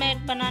टेबल मैट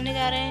बनाने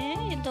जा रहे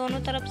हैं, ये दोनों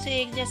तरफ से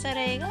एक जैसा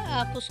रहेगा।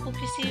 आप उसको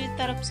किसी भी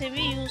तरफ से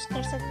भी यूज़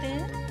कर सकते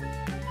हैं।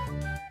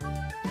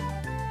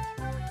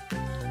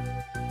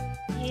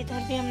 ये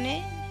इधर भी हमने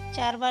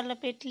 4 बार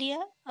लपेट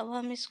लिया। अब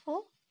हम इसको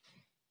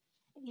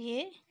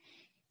ये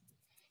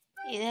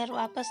इधर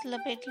वापस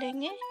लपेट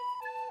लेंगे।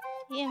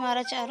 ये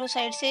हमारा चारों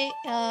साइड से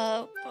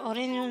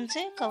ऑरेंज ऊन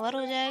से कवर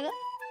हो जाएगा।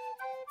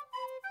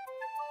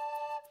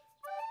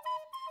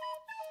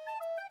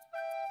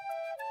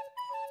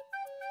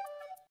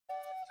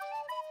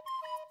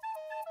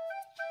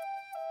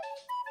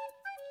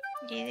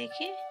 ये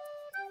देखिए,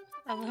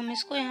 अब हम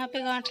इसको यहाँ पे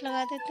गांठ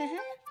लगा देते हैं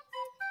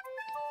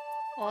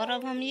और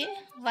अब हम ये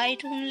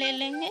वाइट ऊन ले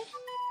लेंगे।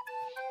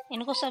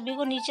 इनको सभी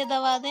को नीचे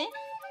दबा दें।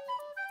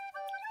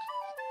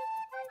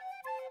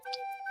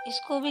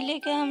 इसको भी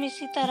लेके हम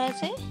इसी तरह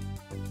से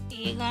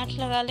ये गांठ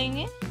लगा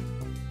लेंगे।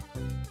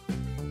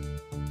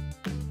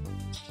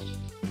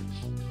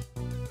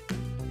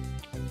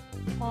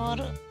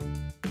 और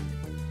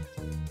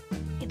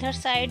इधर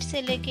साइड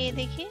से लेके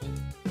देखिए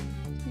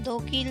 2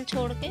 कील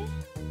छोड़ के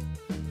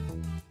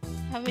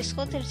हम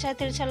इसको तिरछा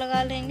तिरछा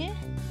लगा लेंगे।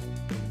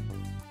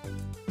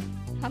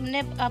 हमने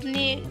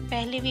अपनी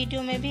पहली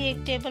वीडियो में भी एक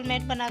टेबल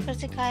मैट बनाकर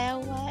सिखाया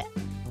हुआ है,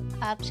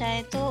 आप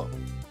चाहें तो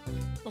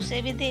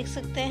उसे भी देख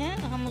सकते हैं।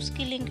 हम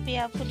उसकी लिंक भी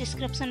आपको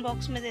डिस्क्रिप्शन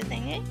बॉक्स में दे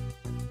देंगे।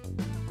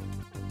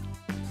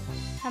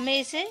 हमें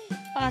इसे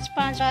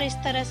 5-5 बार इस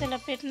तरह से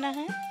लपेटना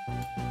है।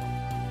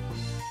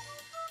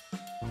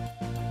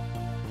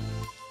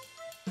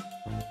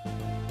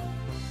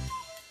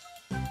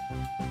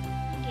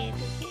 ये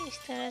देखिए, इस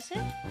तरह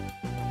से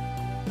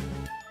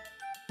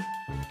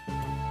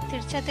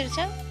तिरछा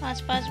तिरछा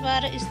 5-5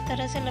 बार इस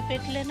तरह से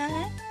लपेट लेना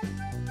है।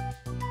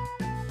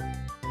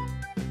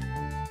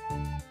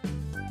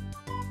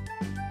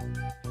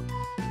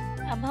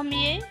 अब हम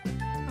ये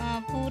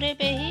पूरे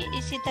पे ही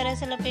इसी तरह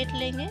से लपेट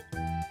लेंगे।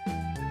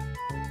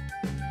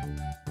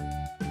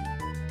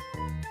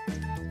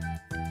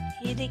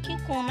 ये देखिए,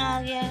 कोना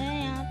आ गया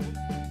है यहाँ पे।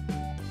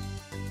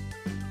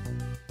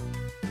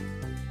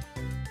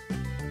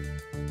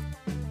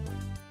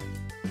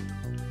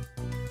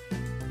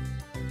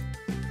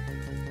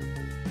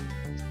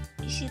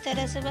 इसी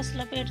तरह से बस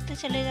लपेटते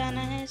चले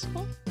जाना है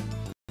इसको।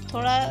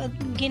 थोड़ा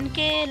गिन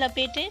के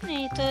लपेटे,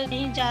 नहीं तो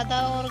कहीं ज़्यादा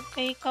और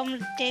कहीं कम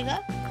लपेटेगा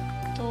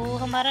तो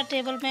हमारा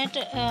टेबल मैट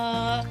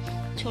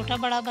छोटा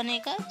बड़ा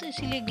बनेगा। तो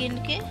इसीलिए गिन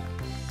के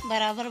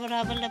बराबर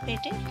बराबर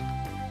लपेटे।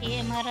 ये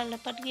हमारा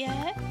लपट गया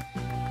है।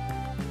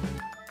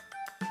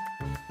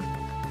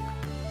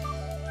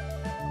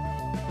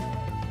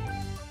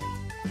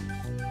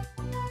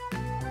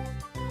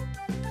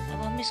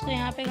 इसको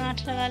यहाँ पे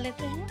गांठ लगा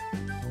लेते हैं।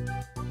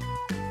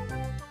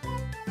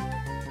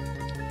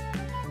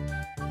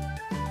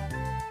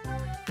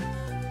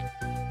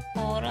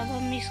 और अब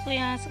हम इसको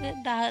यहाँ से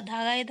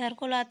धागा इधर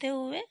को लाते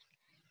हुए,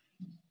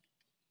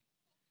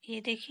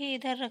 ये देखिए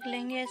इधर रख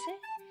लेंगे ऐसे,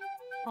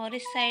 और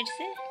इस साइड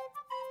से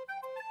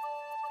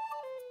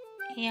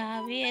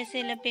यहाँ भी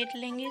ऐसे लपेट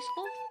लेंगे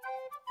इसको।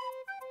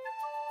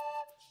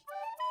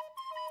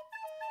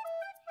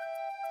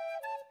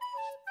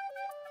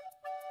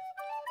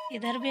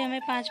 इधर भी हमें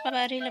 5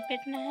 बार ही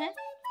लपेटना है।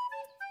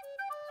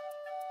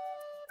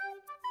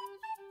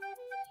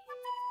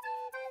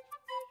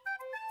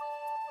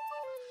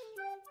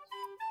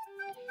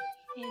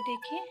 ये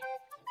देखिए,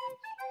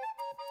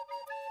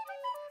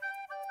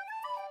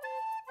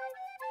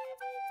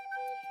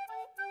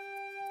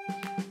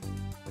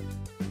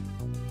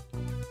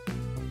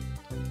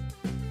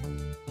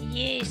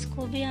 ये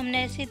इसको भी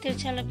हमने ऐसे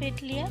तिरछा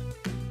लपेट लिया।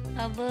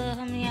 अब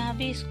हम यहाँ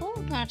भी इसको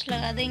गांठ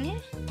लगा देंगे।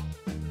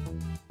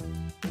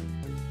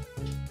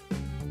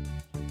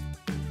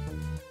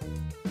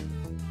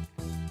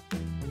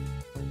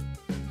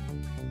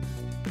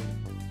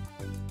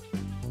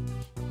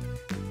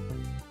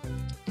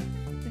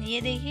 ये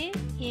देखिए,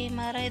 ये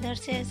हमारा इधर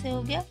से ऐसे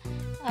हो गया।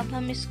 अब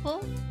हम इसको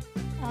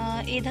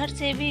इधर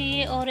से भी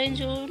ये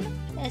ऑरेंज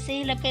ऊन ऐसे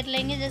ही लपेट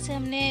लेंगे जैसे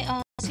हमने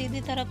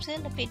सीधी तरफ से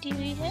लपेटी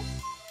हुई है।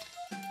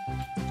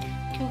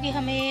 क्योंकि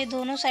हमें ये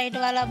दोनों साइड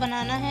वाला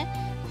बनाना है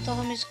तो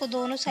हम इसको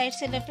दोनों साइड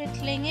से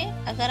लपेट लेंगे।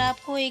 अगर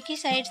आपको एक ही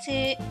साइड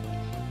से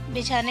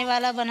बिछाने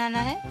वाला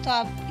बनाना है तो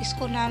आप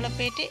इसको ना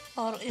लपेटे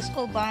और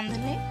इसको बांध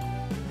लें।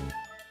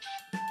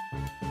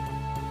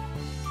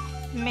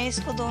 मैं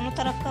इसको दोनों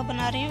तरफ का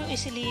बना रही हूँ,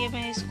 इसलिए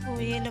मैं इसको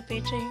ये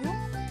लपेट रही हूँ।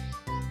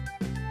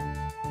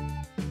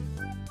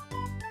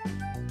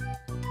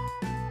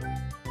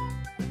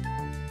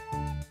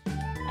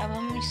 अब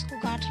हम इसको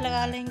गांठ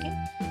लगा लेंगे।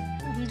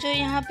 हम जो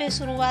यहाँ पे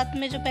शुरुआत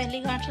में जो पहली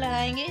गांठ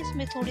लगाएंगे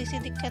इसमें थोड़ी सी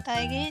दिक्कत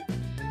आएगी,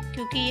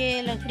 क्योंकि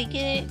ये लकड़ी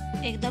के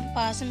एकदम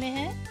पास में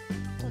है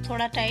तो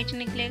थोड़ा टाइट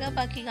निकलेगा।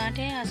 बाकी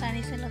गांठें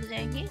आसानी से लग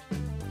जाएंगी।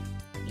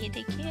 ये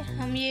देखिए,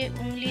 हम ये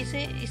उंगली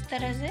से इस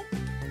तरह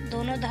से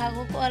दोनों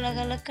धागों को अलग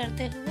अलग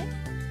करते हुए,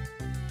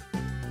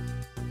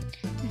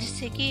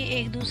 जिससे कि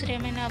एक दूसरे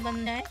में ना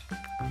बंध जाए,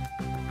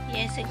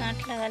 ये ऐसे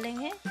गांठ लगा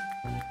लेंगे।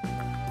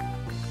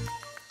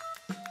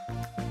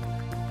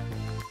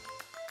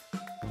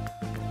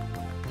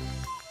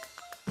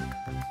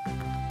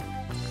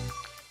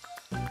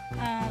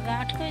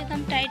 गांठ को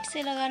एकदम टाइट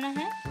से लगाना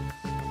है।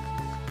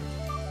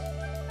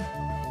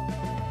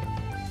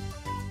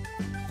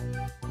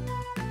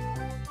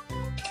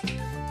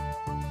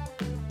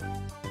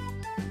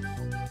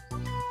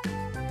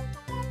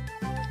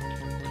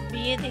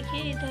 ये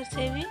देखिए, इधर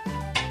से भी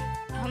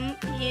हम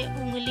ये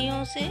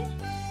उंगलियों से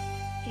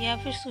या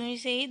फिर सुई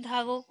से ही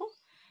धागों को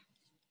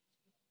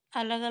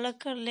अलग अलग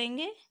कर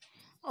लेंगे।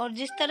 और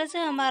जिस तरह से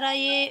हमारा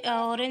ये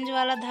ऑरेंज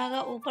वाला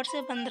धागा ऊपर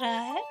से बंध रहा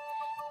है,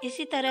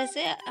 इसी तरह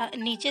से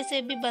नीचे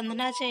से भी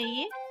बंधना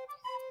चाहिए।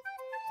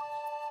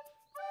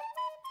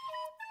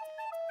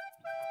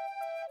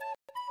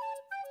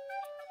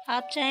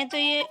 आप चाहें तो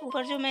ये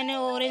ऊपर जो मैंने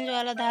ऑरेंज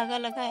वाला धागा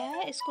लगाया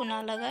है इसको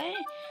ना लगाएं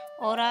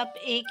और आप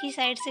एक ही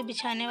साइड से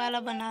बिछाने वाला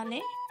बना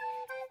लें।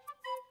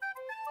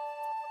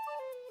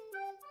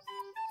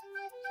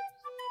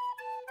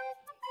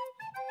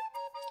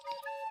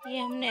 ये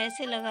हमने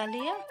ऐसे लगा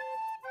लिया।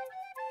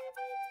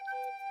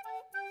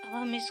 अब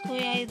हम इसको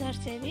या इधर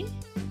से भी,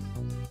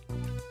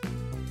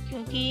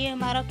 क्योंकि ये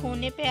हमारा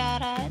कोने पे आ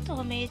रहा है तो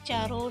हमें ये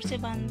चारों ओर से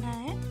बांधना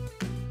है।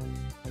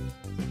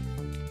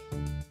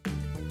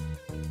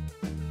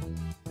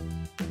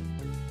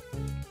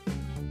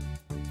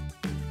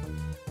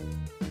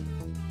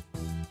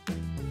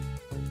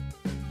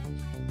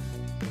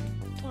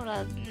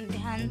 थोड़ा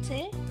ध्यान से,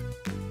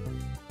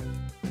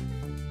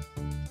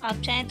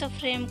 आप चाहें तो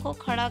फ्रेम को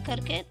खड़ा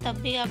करके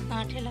तब भी आप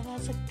गांठें लगा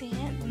सकती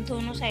हैं,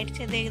 दोनों साइड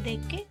से देख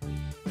देख के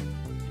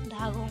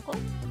धागों को।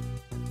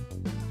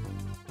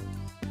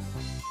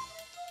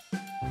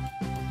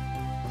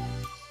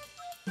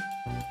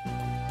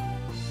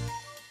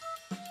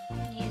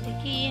 ये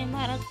देखिए, ये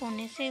हमारा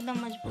कोने से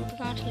एकदम मजबूत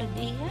गांठ लग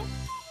गई है।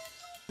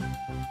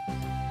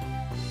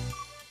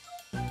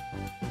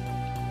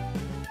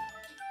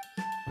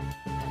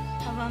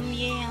 अब हम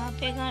ये यहाँ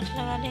पे गांठ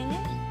लगा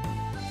लेंगे।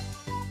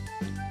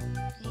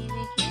 ये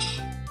देखिए,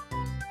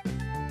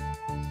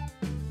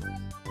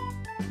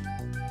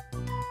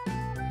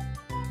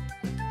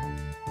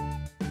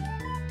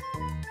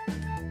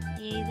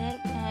 ये इधर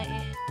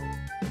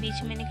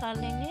बीच में निकाल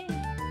लेंगे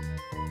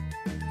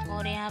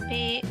और यहाँ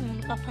पे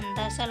ऊन का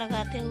फंदा सा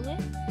लगाते हुए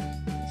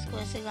इसको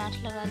ऐसे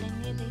गांठ लगा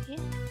लेंगे। देखिए,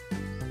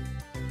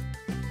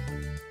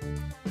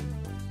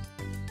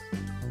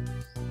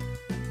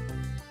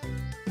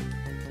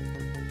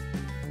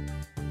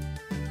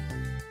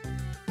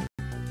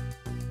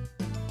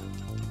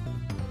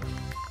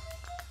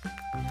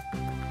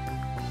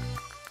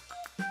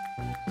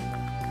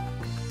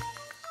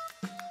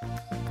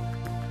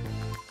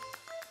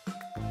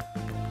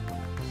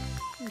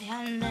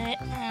 ध्यान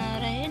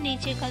रहे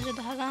नीचे का जो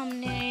धागा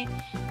हमने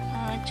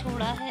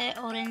छोड़ा है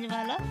ऑरेंज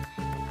वाला,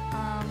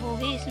 वो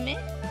भी इसमें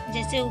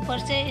जैसे ऊपर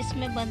से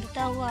इसमें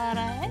बंधता हुआ आ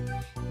रहा है,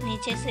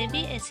 नीचे से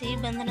भी ऐसे ही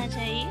बंधना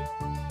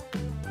चाहिए।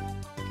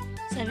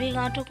 सभी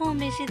गांठों को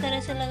हमें इसी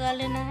तरह से लगा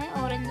लेना है,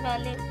 ऑरेंज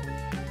वाले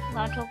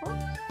गांठों को।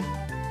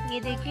 ये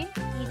देखिए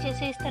नीचे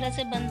से इस तरह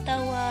से बनता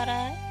हुआ आ रहा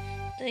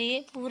है, तो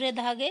ये पूरे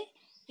धागे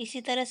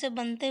इसी तरह से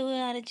बनते हुए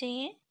आने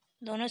चाहिए,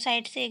 दोनों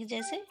साइड से एक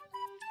जैसे।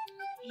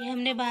 ये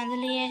हमने बांध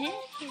लिए हैं,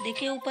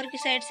 देखिए ऊपर की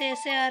साइड से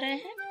ऐसे आ रहे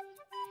हैं,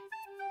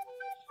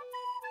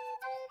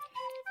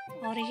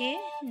 और ये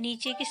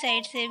नीचे की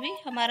साइड से भी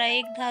हमारा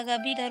एक धागा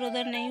भी इधर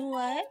उधर नहीं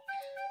हुआ है,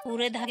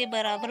 पूरे धागे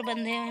बराबर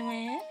बंधे हुए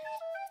हैं।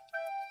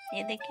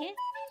 ये देखिए।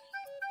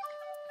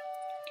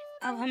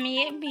 अब हम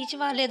ये बीच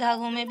वाले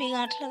धागों में भी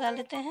गांठ लगा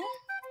लेते हैं।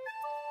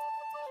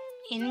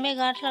 इनमें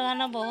गांठ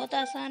लगाना बहुत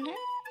आसान है।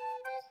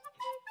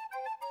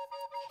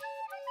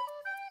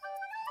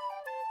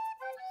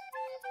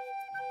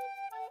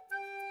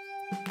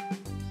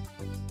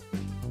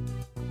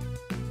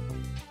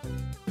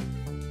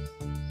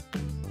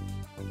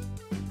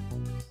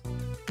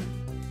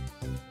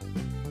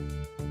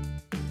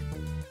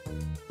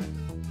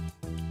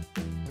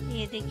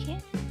 ये देखिए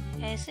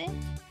ऐसे।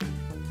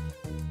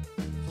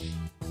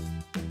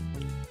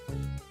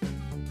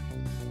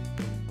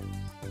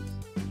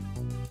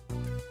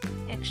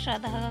 एक्स्ट्रा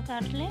धागा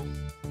काट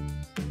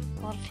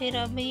लें और फिर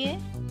अब ये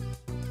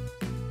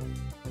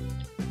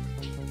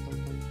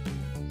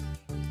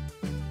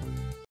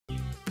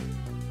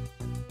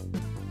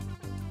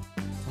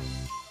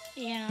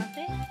यहाँ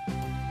पे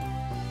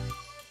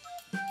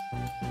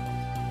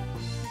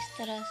इस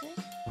तरह से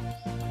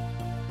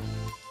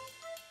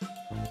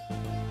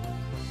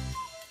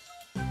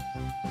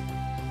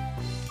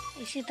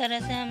इसी तरह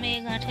से हमें ये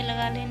गांठें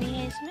लगा लेनी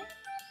है इसमें।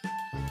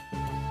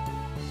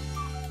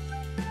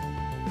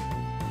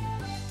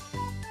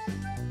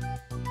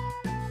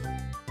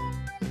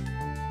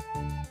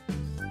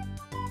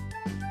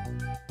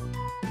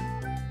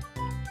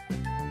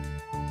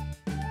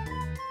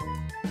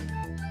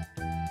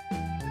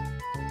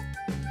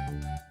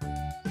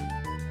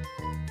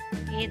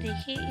 ये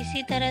देखिए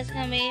इसी तरह से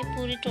हमें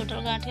पूरी टोटल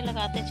गांठें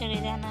लगाते चले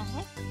जाना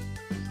है।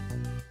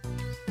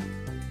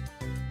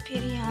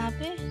 फिर यहाँ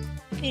पे,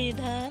 फिर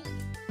इधर,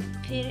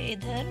 फिर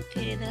इधर,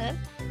 फिर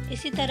इधर,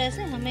 इसी तरह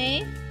से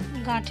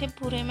हमें गांठें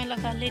पूरे में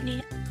लगा लेनी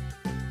है।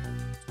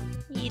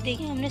 ये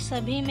देखिए हमने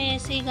सभी में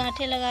ऐसे ही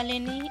गांठें लगा ली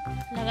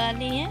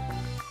हैं।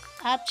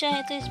 आप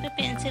चाहे तो इस पे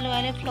पेंसिल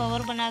वाले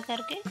फ्लावर बना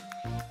करके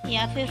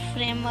या फिर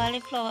फ्रेम वाले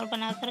फ्लावर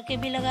बना करके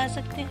भी लगा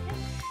सकते हैं।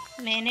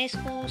 मैंने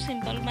इसको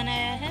सिंपल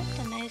बनाया है,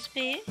 तो मैं इस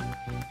पे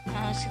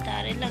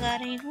सितारे लगा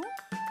रही हूँ।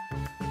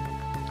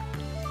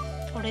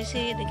 थोड़े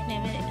से ये दिखने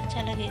में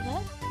अच्छा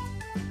लगेगा।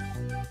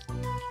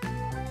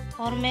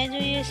 और मैं जो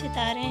ये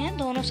सितारे हैं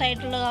दोनों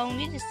साइड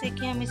लगाऊंगी, जिससे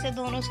कि हम इसे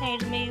दोनों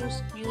साइड में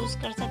यूज़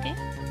कर सकें।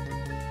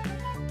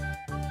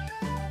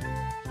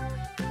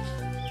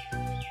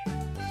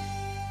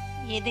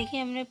 ये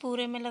देखिए हमने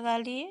पूरे में लगा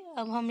लिए।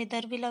 अब हम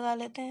इधर भी लगा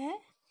लेते हैं।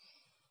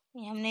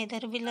 ये हमने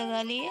इधर भी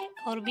लगा लिए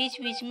और बीच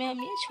बीच में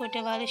हम ये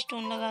छोटे वाले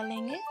स्टोन लगा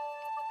लेंगे।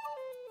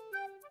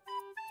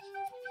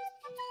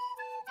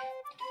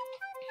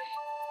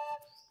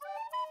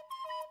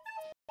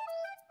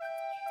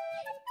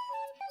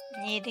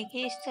 ये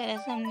देखिए इस तरह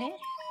से हमने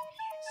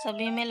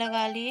सभी में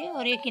लगा लिए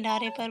और ये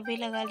किनारे पर भी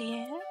लगा लिए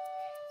हैं।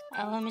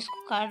 अब हम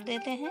इसको काट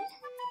देते हैं।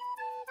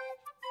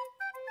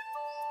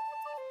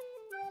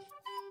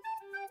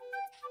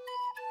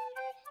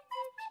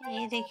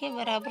 ये देखिए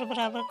बराबर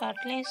बराबर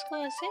काट लें इसको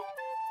ऐसे।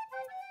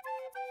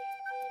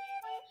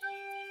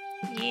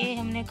 ये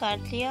हमने काट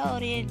लिया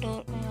और ये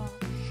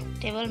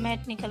टेबल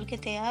मैट निकल के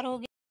तैयार हो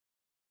गया।